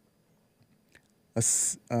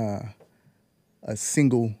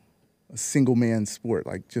single man sport.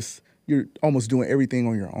 Like, just, you're almost doing everything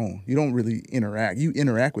on your own. You don't really interact. You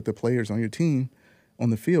interact with the players on your team on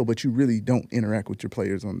the field, but you really don't interact with your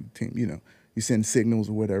players on the team. You know, you send signals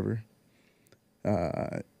or whatever.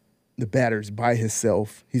 The batter's by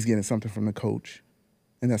himself. He's getting something from the coach.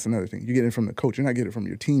 And that's another thing. You're getting it from the coach. You're not getting it from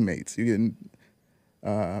your teammates. You're getting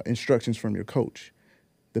instructions from your coach.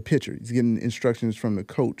 The pitcher, he's getting instructions from the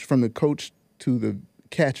coach to the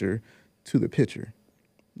catcher to the pitcher.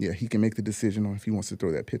 Yeah, he can make the decision on if he wants to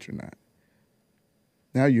throw that pitch or not.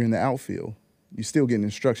 Now you're in the outfield. You're still getting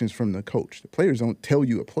instructions from the coach. The players don't tell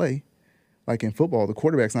you a play. Like in football, the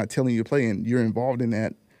quarterback's not telling you a play, and you're involved in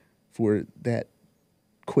that for that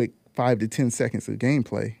quick 5 to 10 seconds of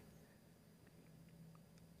gameplay.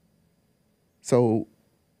 So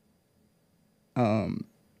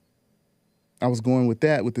I was going with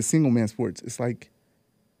that, with the single man sports. It's like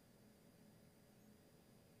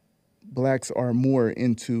blacks are more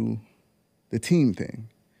into the team thing,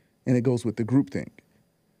 and it goes with the group thing.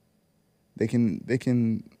 They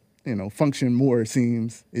can, you know, function more,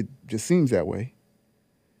 it just seems that way,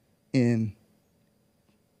 in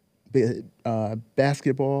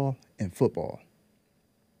basketball and football.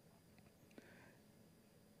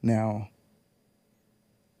 Now,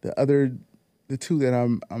 the two that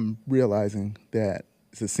I'm realizing that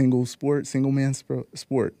it's a single man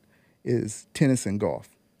sport is tennis and golf.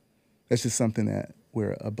 That's just something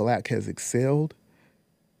where a black has excelled.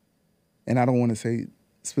 And I don't want to say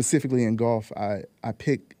specifically in golf, I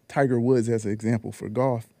pick Tiger Woods as an example for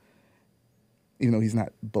golf. Even though he's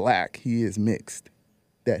not black, he is mixed,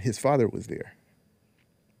 that his father was there.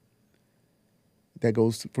 That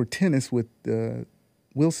goes for tennis with the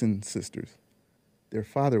Wilson sisters. Their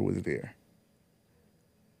father was there.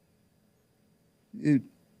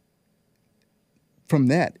 From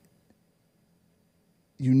that,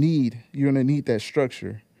 you're going to need that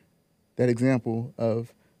structure, that example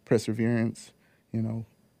of perseverance, you know,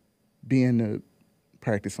 being to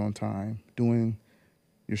practice on time, doing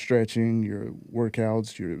your stretching, your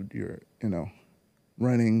workouts, your you know,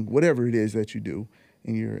 running, whatever it is that you do,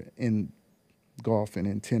 and you're in golf and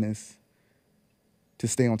in tennis, to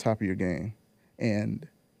stay on top of your game. And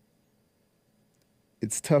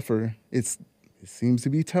it's tougher. It seems to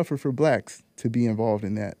be tougher for blacks to be involved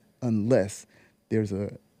in that unless there's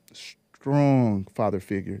a strong father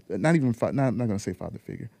figure. Not going to say father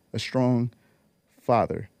figure. A strong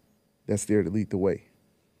father that's there to lead the way.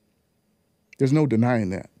 There's no denying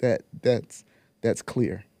that. That's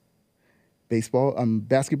clear. Basketball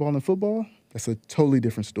and football, that's a totally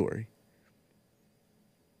different story.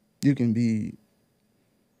 You can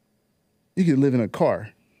live in a car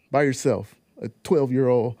by yourself, a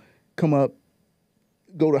 12-year-old, come up,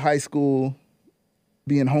 go to high school,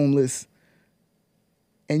 being homeless,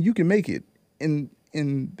 and you can make it in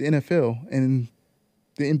the NFL and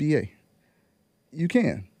the NBA. You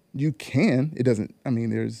can. It doesn't,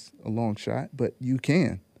 there's a long shot, but you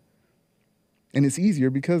can. And it's easier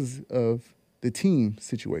because of the team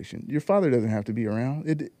situation. Your father doesn't have to be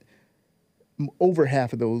around. Over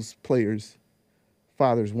half of those players'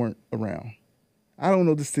 fathers weren't around. I don't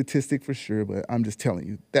know the statistic for sure, but I'm just telling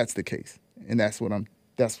you that's the case, and that's what I'm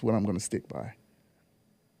going to stick by.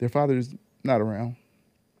 Their father's not around.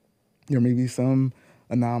 There may be some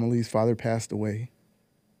anomalies. Father passed away.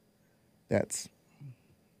 That's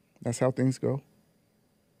how things go.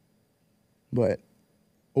 But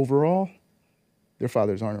overall, their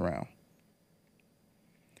fathers aren't around.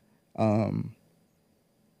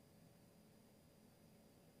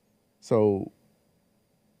 So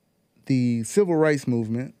the civil rights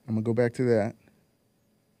movement, I'm going to go back to that.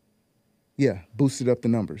 Yeah, boosted up the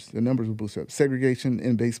numbers. The numbers were boosted up. Segregation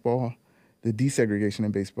in baseball, the desegregation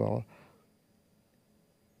in baseball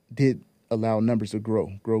did allow numbers to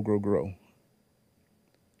grow.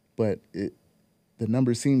 But the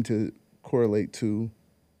numbers seem to correlate to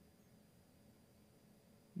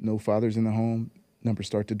no fathers in the home, numbers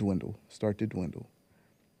start to dwindle.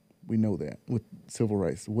 We know that with civil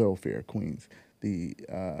rights, welfare, Queens, the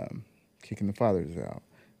kicking the fathers out,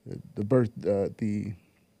 the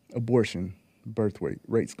abortion birth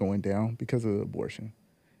rates going down because of abortion,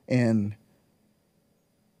 and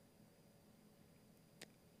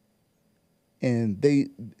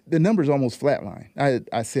the numbers almost flatline.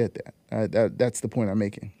 I said that. That's the point I'm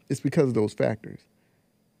making. It's because of those factors,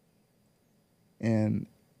 and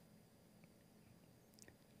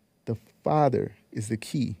the father is the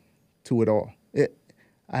key to it all.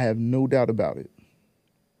 I have no doubt about it.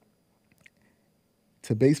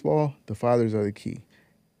 To baseball, the fathers are the key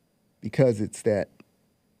because it's that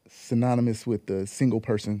synonymous with the single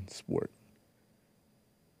person sport.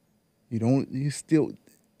 You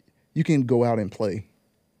can go out and play.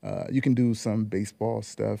 You can do some baseball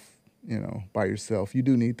stuff by yourself. You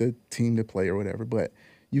do need the team to play or whatever, but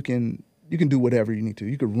you can do whatever you need to.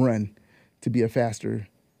 You could run to be a faster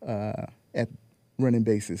at running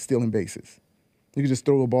bases, stealing bases. You can just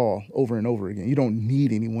throw a ball over and over again. You don't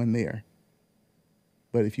need anyone there.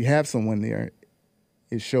 But if you have someone there,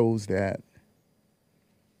 it shows that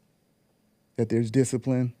there's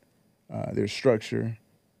discipline, there's structure,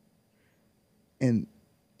 and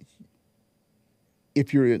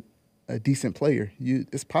if you're a decent player,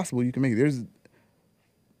 it's possible you can make it. There's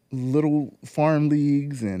little farm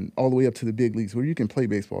leagues and all the way up to the big leagues where you can play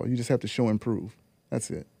baseball. You just have to show and prove.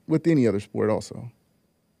 That's it. With any other sport also.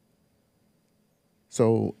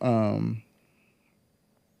 So,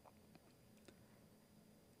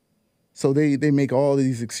 so they make all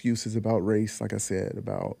these excuses about race, like I said,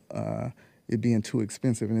 about it being too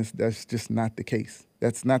expensive, and that's just not the case.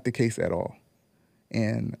 That's not the case at all.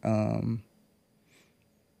 And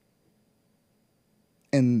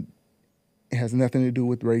it has nothing to do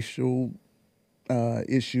with racial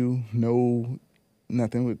issue,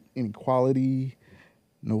 nothing with inequality,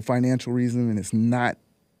 no financial reason, and it's not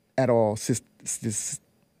at all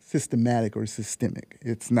systematic or systemic.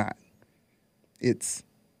 It's not. It's,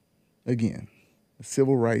 again,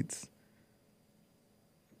 civil rights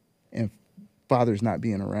and fathers not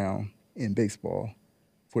being around in baseball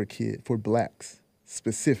for blacks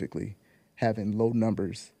specifically, having low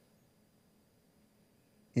numbers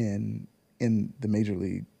in the Major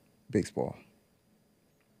League Baseball.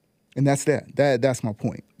 And that's that's my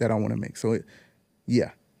point that I want to make. So,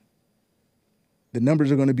 yeah, the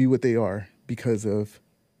numbers are going to be what they are because of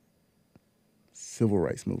civil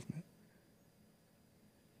rights movement.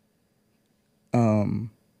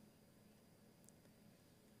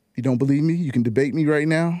 You don't believe me? You can debate me right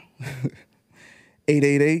now.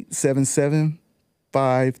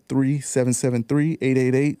 888-77-53-773,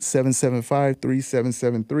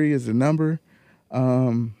 888-775-3773 is the number.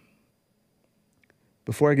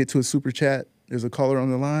 Before I get to a super chat, there's a caller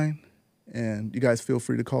on the line, and you guys feel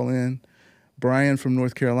free to call in. Brian from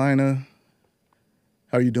North Carolina.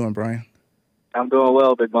 How are you doing, Brian? I'm doing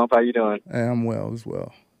well, Bigg Bump. How you doing? Hey, I'm well as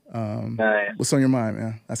well. Nice. What's on your mind,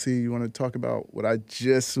 man? I see you want to talk about what I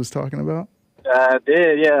just was talking about. I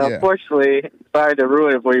did, yeah. Unfortunately, sorry to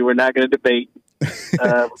ruin it for you. We're not going to debate.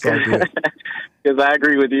 Because I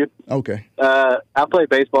agree with you. Okay. I played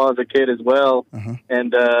baseball as a kid as well,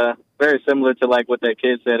 and very similar to like what that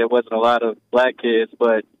kid said. It wasn't a lot of black kids,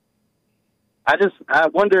 but I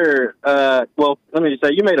wonder. Well, let me just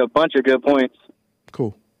say, you made a bunch of good points.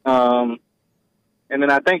 Cool. And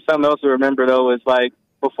then I think something else to remember though is like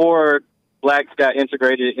before blacks got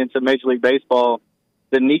integrated into Major League Baseball,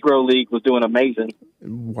 the Negro League was doing amazing.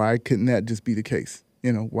 Why couldn't that just be the case?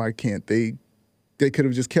 Why can't they? They could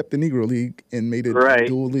have just kept the Negro League and made it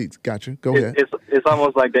dual leagues. Gotcha. Go ahead. It's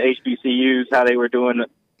almost like the HBCUs, how they were doing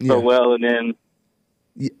so well, and then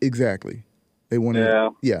exactly. They want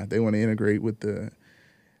to, they want to integrate with the.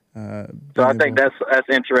 So I think that's an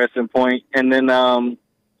interesting point. And then the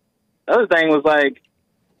other thing was like,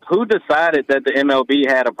 who decided that the MLB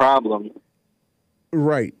had a problem?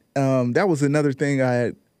 Right. That was another thing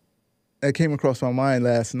that came across my mind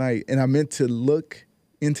last night, and I meant to look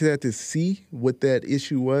into that to see what that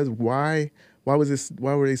issue was. Why were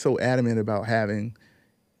they so adamant about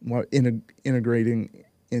integrating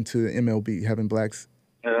into the MLB, having blacks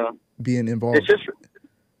being involved? It's just.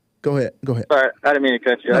 Go ahead. Sorry, I didn't mean to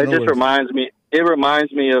cut you. It just reminds me. It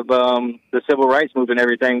reminds me of the civil rights movement and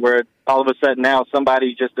everything, where all of a sudden now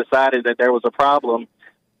somebody just decided that there was a problem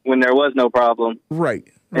when there was no problem. Right.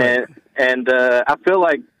 And I feel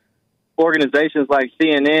like organizations like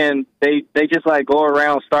CNN, they just like go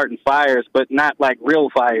around starting fires, but not like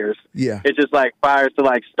real fires. Yeah. It's just like fires to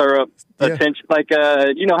like stir up attention. Like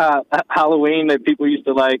you know how Halloween that people used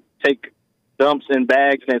to like take dumps in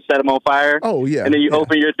bags and then set them on fire. Oh yeah. And then you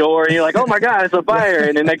open your door and you're like, oh my God, it's a fire.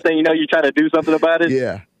 And the next thing you know, you try to do something about it.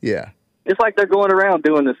 Yeah. It's like they're going around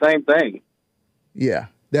doing the same thing. Yeah.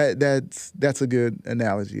 That's a good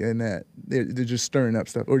analogy, and that they're just stirring up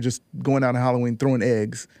stuff, or just going out on Halloween throwing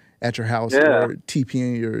eggs at your house, or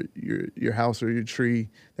TPing your house or your tree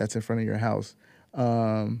that's in front of your house.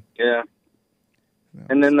 And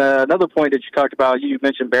then another point that you talked about, you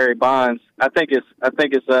mentioned Barry Bonds. I think it's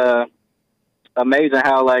amazing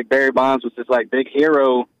how like Barry Bonds was this like big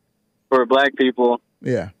hero for black people.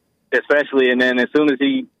 Yeah. Especially, and then as soon as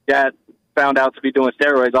he got found out to be doing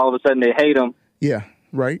steroids, all of a sudden they hate him. Yeah.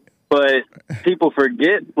 Right. But people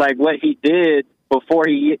forget like what he did before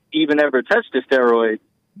he even ever touched the steroid.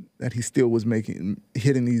 That he still was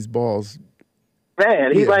hitting these balls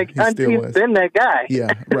man. He's like, he's been that guy.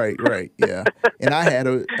 Yeah, right, yeah. And I had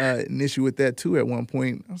an issue with that too at one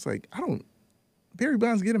point. I was like, Barry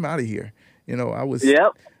Bonds, get him out of here. I was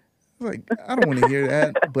like, I don't want to hear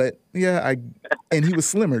that. But yeah, and he was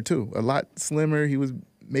slimmer too, a lot slimmer. He was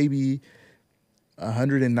maybe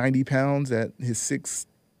 190 pounds at his 6'3".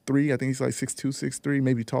 I think he's like 6'2", 6'3",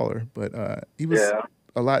 maybe taller. But he was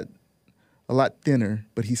a lot thinner,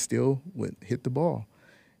 but he still would hit the ball.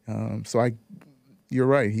 You're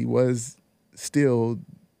right. He was still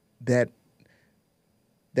that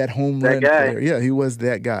home run player. Yeah, he was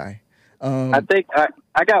that guy. I think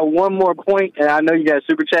I got one more point, and I know you got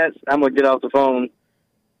super chats. I'm gonna get off the phone.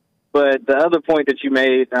 But the other point that you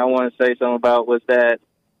made, I want to say something about, was that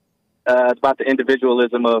it's about the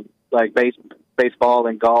individualism of like baseball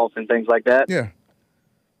and golf and things like that. Yeah,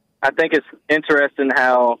 I think it's interesting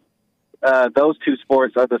how those two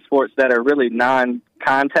sports are the sports that are really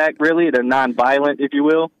non-contact. Really, they're non-violent, if you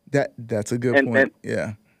will. That's a good point.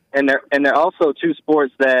 And they're also two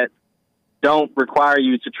sports that don't require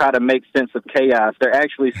you to try to make sense of chaos. They're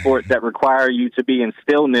actually sports that require you to be in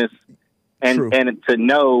stillness and to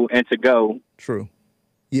know and to go. True.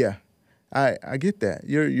 Yeah, I get that.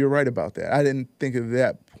 You're right about that. I didn't think of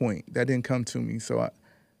that point. That didn't come to me.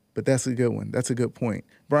 But that's a good one. That's a good point.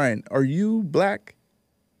 Brian, are you black?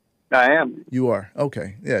 I am. You are?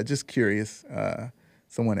 Okay. Yeah, just curious.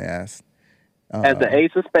 Someone asked. As the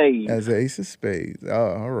ace of spades. As the ace of spades. Oh,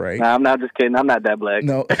 all right. No, I'm not just kidding. I'm not that black.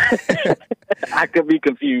 No. I could be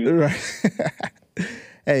confused. Right.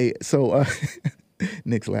 Hey, so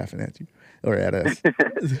Nick's laughing at you or at us.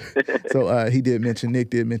 So Nick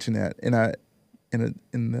did mention that, and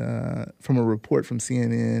from a report from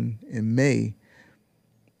CNN in May,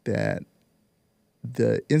 that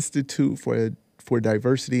the Institute for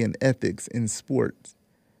Diversity and Ethics in Sports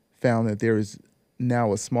found that there is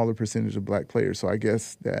now a smaller percentage of black players. So I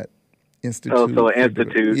guess that institute. Oh, so an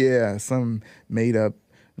institute. Yeah, some made up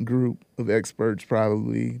group of experts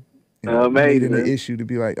probably made it an issue to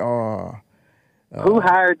be like, who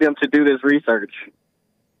hired them to do this research?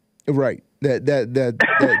 Right. That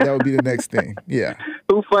would be the next thing. Yeah.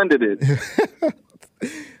 Who funded it?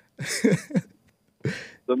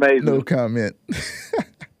 It's amazing. No comment.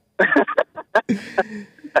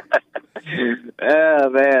 Yeah,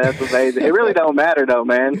 man, that's amazing. It really don't matter though,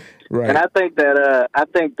 man. Right. And I think that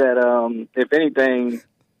if anything,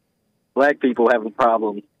 black people have a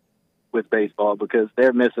problem with baseball because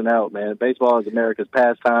they're missing out, man. Baseball is America's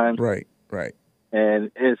pastime. Right.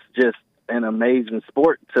 And it's just an amazing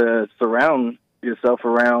sport to surround yourself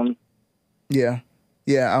around. Yeah.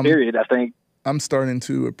 Period, I think. I'm starting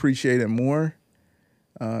to appreciate it more.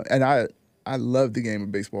 And I loved the game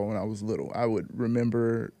of baseball when I was little. I would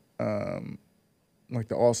remember like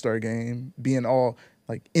the All-Star game, being all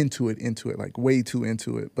like into it, like way too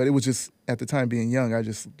into it. But it was just, at the time being young, I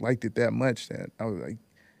just liked it that much that I was like,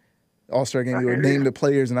 All-Star game, you would name the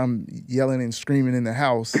players and I'm yelling and screaming in the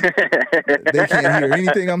house. They can't hear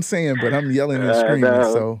anything I'm saying, but I'm yelling and screaming.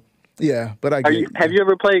 No. So, yeah, but I get it. Have you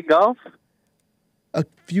ever played golf? A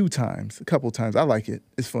couple times. I like it.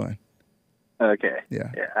 It's fun. Okay.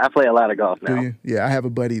 Yeah. I play a lot of golf now. Do you? Yeah, I have a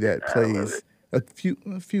buddy that plays. A few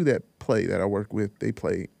that play that I work with, they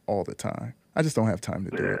play all the time. I just don't have time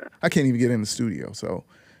to do it. I can't even get in the studio, so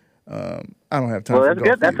I don't have time. Well, for that's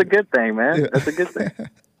golf good. That's either. a good thing, man. Yeah. That's a good thing.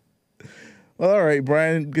 Well, all right,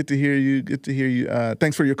 Brian. Good to hear you.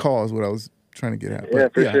 Thanks for your call is what I was trying to get at. Yeah,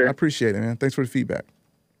 for sure. I appreciate it, man. Thanks for the feedback.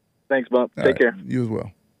 Thanks, Bump. Take care. You as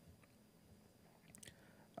well.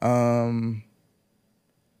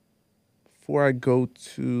 Before I go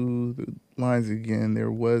to the lines again,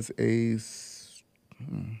 there was a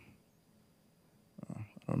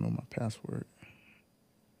I don't know my password.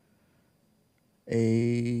 What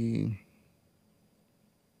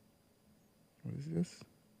is this?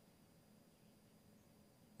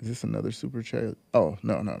 Is this another super chat? Oh,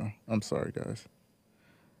 no. I'm sorry, guys.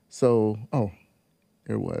 So,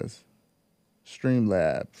 there was.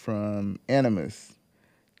 Streamlab from Animus.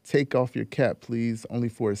 Take off your cap, please, only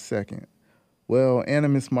for a second. Well,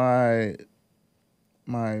 Animus, my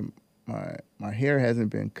hair hasn't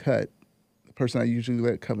been cut. The person I usually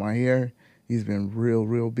let cut my hair, he's been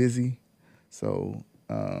real busy. So,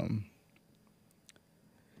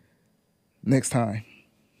 next time.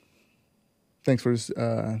 Thanks for this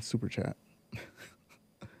super chat.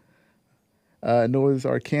 Noah's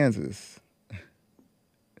Arkansas.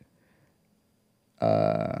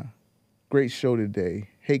 Great show today.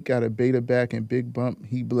 Hake got a beta back and Bigg Bump,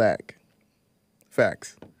 he black.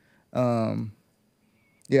 Facts.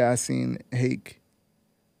 Yeah, I seen Hake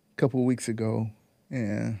a couple of weeks ago,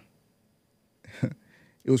 and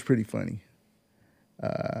it was pretty funny.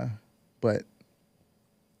 But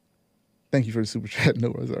thank you for the super chat,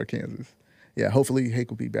 Noah's Arkansas. Yeah, hopefully Hake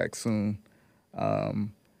will be back soon.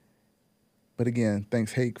 But again,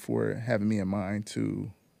 thanks Hake for having me in mind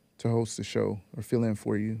to host the show or fill in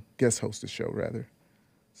for you, guest host the show rather.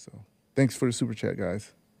 So thanks for the super chat,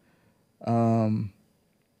 guys.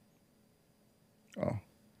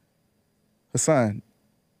 Hassan,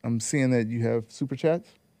 I'm seeing that you have super chats.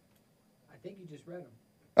 I think you just read them.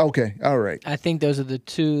 Okay, all right. I think those are the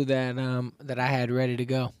two that I had ready to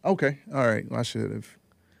go. Okay, all right. Well, I should have.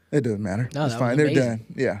 It doesn't matter. No, it's that fine. was They're amazing. done.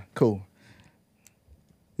 Yeah, cool.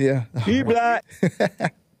 Yeah. Keep black.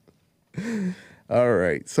 All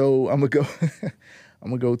right. So I'm gonna go. I'm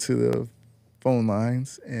gonna go to the phone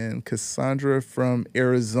lines, and Cassandra from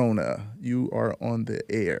Arizona, you are on the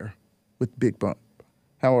air with Bigg Bump.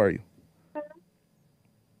 How are you?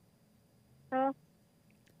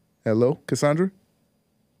 Hello, Cassandra?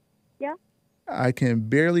 Yeah. I can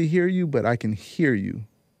barely hear you, but I can hear you.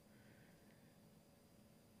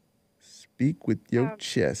 Speak with your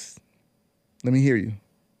chest. Let me hear you.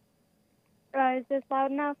 Is this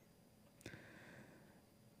loud enough?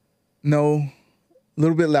 No, a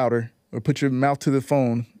little bit louder, or put your mouth to the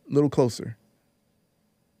phone a little closer.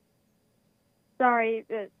 Sorry.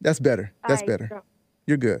 That's better. That's better. don't-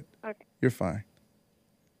 You're good. Okay. You're fine.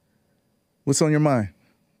 What's on your mind?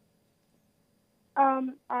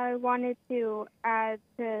 I wanted to add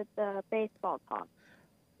to the baseball talk.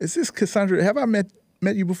 Is this Cassandra? Have I met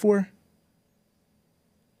you before?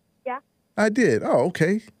 Yeah. I did. Oh,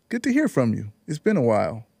 okay. Good to hear from you. It's been a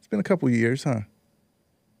while. It's been a couple of years, huh?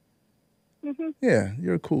 Mhm. Yeah,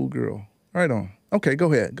 you're a cool girl. Right on. Okay,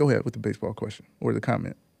 go ahead. Go ahead with the baseball question or the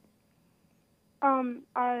comment.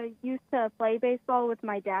 I used to play baseball with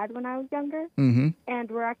my dad when I was younger, Mm-hmm.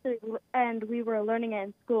 and we were learning it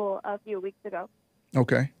in school a few weeks ago,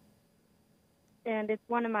 Okay. and it's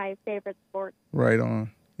one of my favorite sports. Right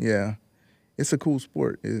on. Yeah. It's a cool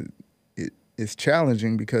sport. It's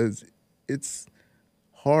challenging because it's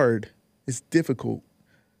hard. It's difficult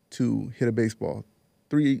to hit a baseball.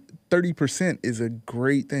 30% is a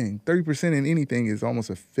great thing. 30% in anything is almost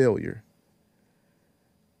a failure.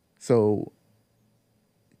 So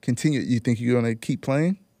continue. You think you're going to keep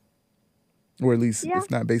playing? Or at least Yeah.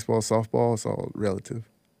 if not baseball, softball, it's all relative.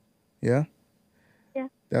 Yeah? Yeah.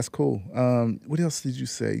 That's cool. What else did you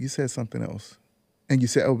say? You said something else. And you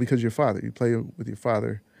said, oh, because your father. You play with your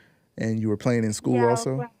father and you were playing in school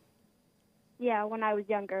also? When I was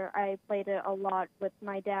younger, I played it a lot with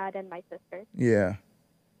my dad and my sister. Yeah.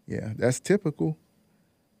 Yeah, that's typical.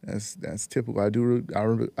 That's typical.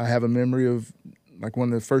 I have a memory of like one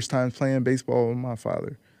of the first times playing baseball with my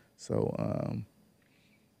father. So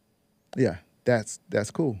yeah, that's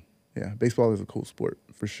cool. Yeah, baseball is a cool sport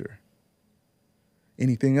for sure.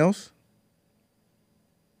 Anything else?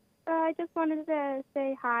 I just wanted to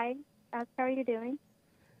say hi. Ask how are you doing?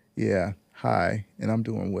 Yeah, hi, and I'm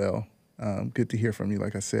doing well. Good to hear from you.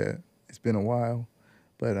 Like I said, it's been a while,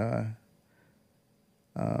 but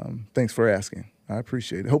thanks for asking. I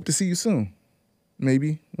appreciate it. Hope to see you soon.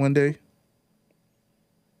 Maybe one day.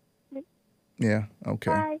 Yeah,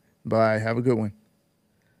 okay. Bye. Bye. Have a good one.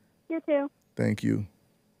 You too. Thank you.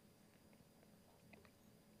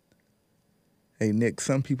 Hey, Nick,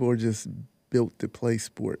 some people are just built to play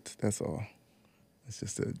sports. That's all. It's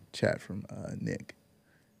just a chat from Nick.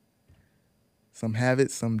 Some have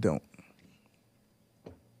it, some don't.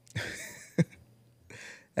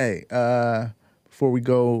 Hey, before we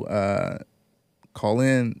go, call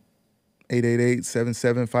in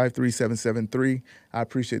 888-775-3773. I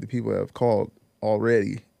appreciate the people that have called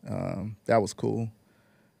already. That was cool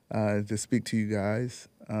to speak to you guys.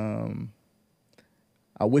 I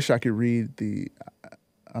wish I could read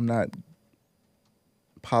I'm not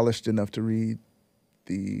polished enough to read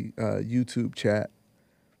the YouTube chat.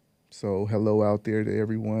 So hello out there to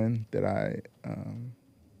everyone that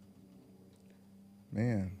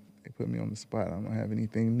man, they put me on the spot. I don't have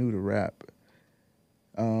anything new to rap.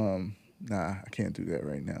 Nah, I can't do that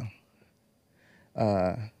right now.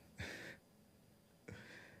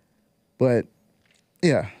 But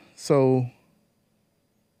yeah, so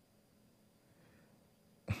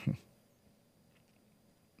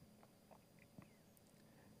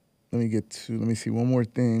let me see one more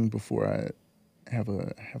thing before I have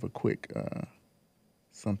a quick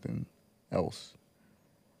something else.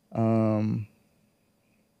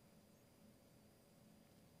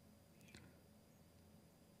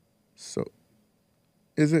 So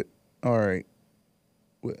is it all right?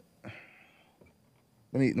 What?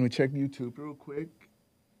 Let me check YouTube real quick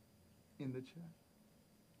in the chat.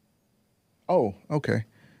 Oh, okay.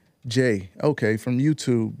 Jay, okay, from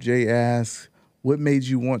YouTube. Jay asks, What made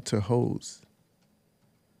you want to host?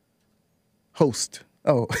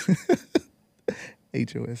 Oh,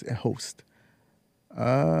 HOS, host.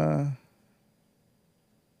 I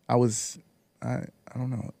don't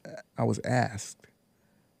know. I was asked.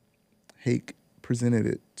 Hake presented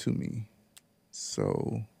it to me.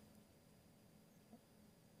 So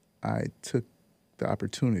I took the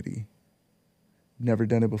opportunity. Never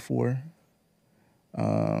done it before.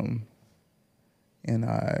 And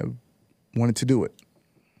I wanted to do it.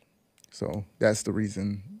 So that's the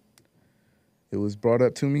reason it was brought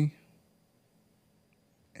up to me.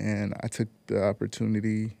 And I took the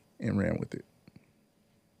opportunity and ran with it.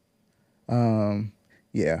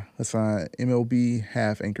 Yeah, Hassan, MLB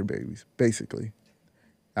half anchor babies, basically.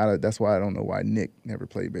 That's why I don't know why Nick never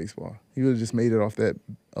played baseball. He would have just made it off that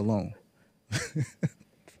alone.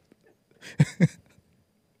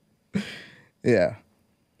 Yeah.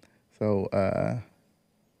 So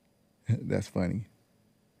that's funny.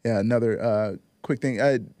 Yeah, another quick thing.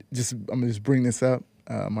 I'm gonna just bring this up.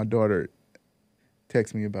 My daughter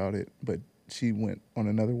texted me about it, but she went on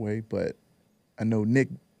another way. But I know Nick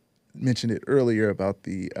mentioned it earlier about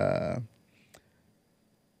the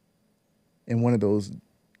in one of those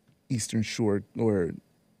Eastern Shore or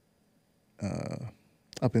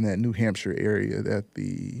up in that New Hampshire area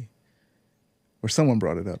or someone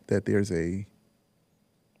brought it up that there's a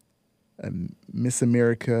Miss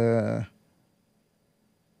America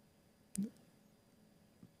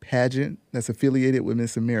pageant that's affiliated with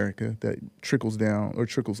Miss America that trickles down or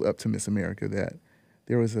trickles up to Miss America, that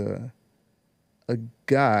there was a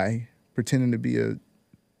guy pretending to be a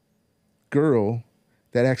girl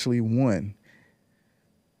that actually won.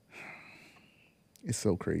 It's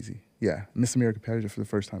so crazy. Yeah, Miss America pageant for the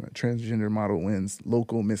first time. A transgender model wins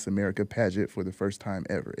local Miss America pageant for the first time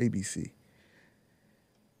ever. ABC.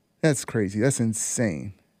 That's crazy. That's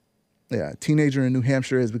insane. Yeah, a teenager in New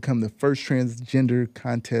Hampshire has become the first transgender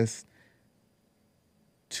contest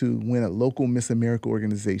to win a local Miss America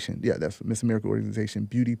organization. Yeah, that's Miss America organization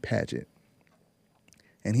beauty pageant.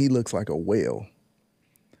 And he looks like a whale.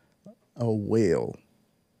 A whale.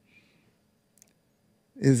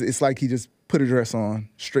 It's like he just put a dress on,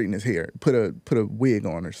 straightened his hair, put a wig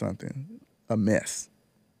on or something. A mess.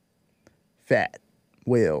 Fat.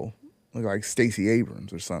 Whale. Look like Stacey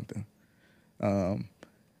Abrams or something.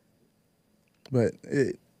 But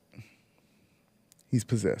he's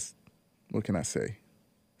possessed. What can I say?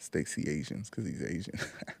 Stacey Asians, because he's Asian.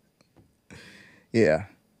 Yeah.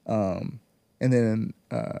 And then,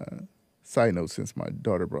 side note, since my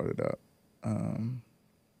daughter brought it up. I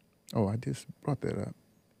just brought that up,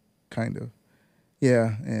 kind of.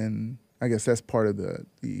 Yeah, and I guess that's part of the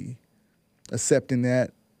accepting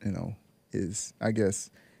that, is, I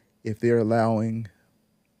guess, if they're allowing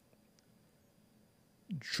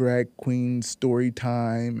drag queen story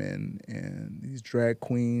time and these drag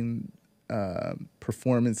queen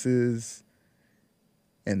performances,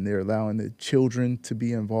 and they're allowing the children to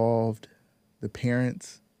be involved, the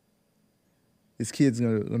parents, this kid's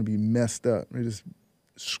gonna be messed up. They're just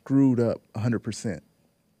screwed up 100%.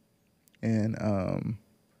 And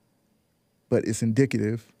but it's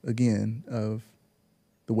indicative, again, of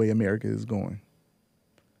the way America is going.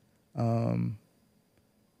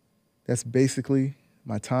 That's basically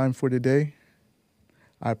my time for today.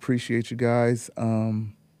 I appreciate you guys. I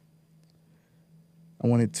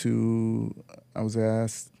was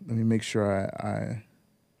asked, let me make sure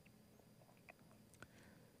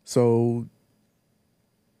So,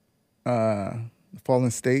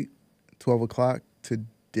 Fallen State, 12 o'clock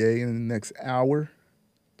today in the next hour,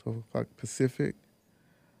 12 o'clock Pacific.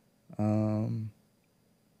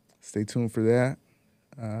 Stay tuned for that.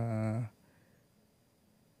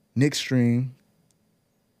 Nick stream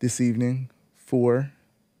this evening for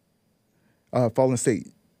Fallen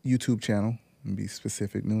State YouTube channel, and be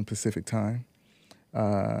specific, noon Pacific time.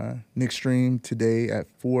 Nick stream today at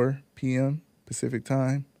 4 p.m. Pacific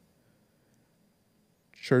time.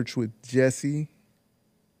 Church with Jesse.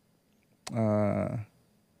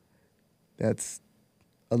 That's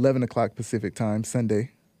 11 o'clock Pacific time,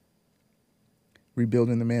 Sunday.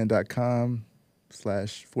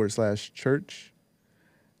 rebuildingtheman.com//church.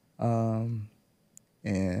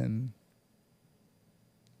 And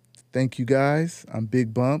thank you guys. I'm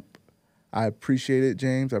Bigg Bump. I appreciate it,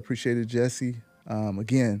 James. I appreciate it, Jesse.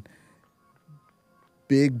 Again,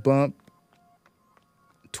 Bigg Bump,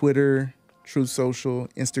 Twitter, Truth Social,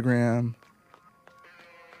 Instagram.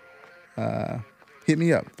 Hit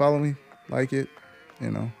me up. Follow me. Like it.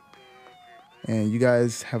 And you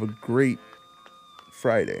guys have a great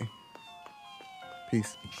Friday.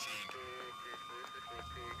 Peace.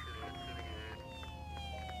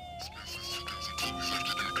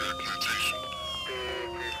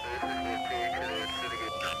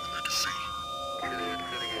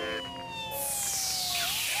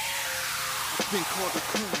 Been called a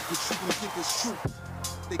coon, but you gon' get this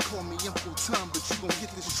truth. They call me Uncle Tom, but you gon' get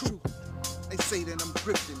this truth. They say that I'm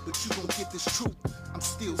grifting, but you gon' get this truth. I'm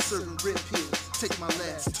still serving red pills, take my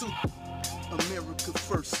last two. America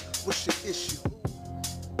first, what's your issue?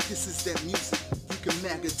 This is that music, you can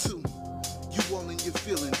MAGA too. You all in your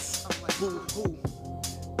feelings, I'm like boo-hoo.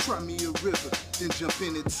 Try me a river, then jump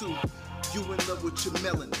in it too. You in love with your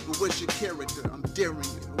melon, but where's your character? I'm daring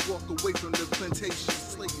you to walk away from the plantation,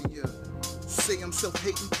 slaving you. Say I'm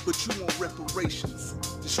self-hating, but you want reparations.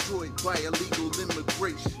 Destroyed by illegal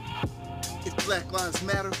immigration. If Black Lives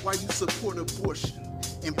Matter, why you support abortion?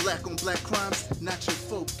 And black on black crimes, not your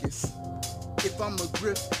focus. If I'm a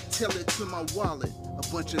grift, tell it to my wallet.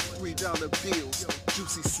 A bunch of $3 bills,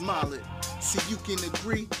 juicy smile it. See, you can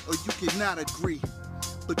agree or you cannot agree.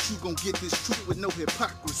 But you gon' get this truth with no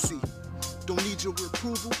hypocrisy. Don't need your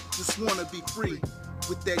approval, just wanna be free.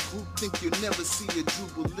 With that group, think you'll never see a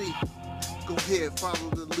jubilee. Go ahead, follow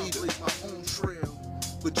the leader, blaze my own trail.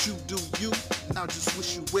 But you do you, and I'll just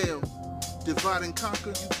wish you well. Divide and conquer,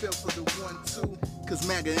 you fell for the 1-2. Cause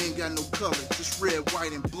MAGA ain't got no color, just red,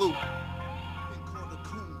 white, and blue. Been called a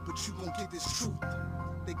coon, but you gon' get this truth.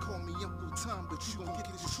 They call me Uncle Tom, but you gon'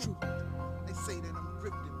 get this truth. They say that I'm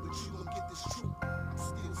grifting.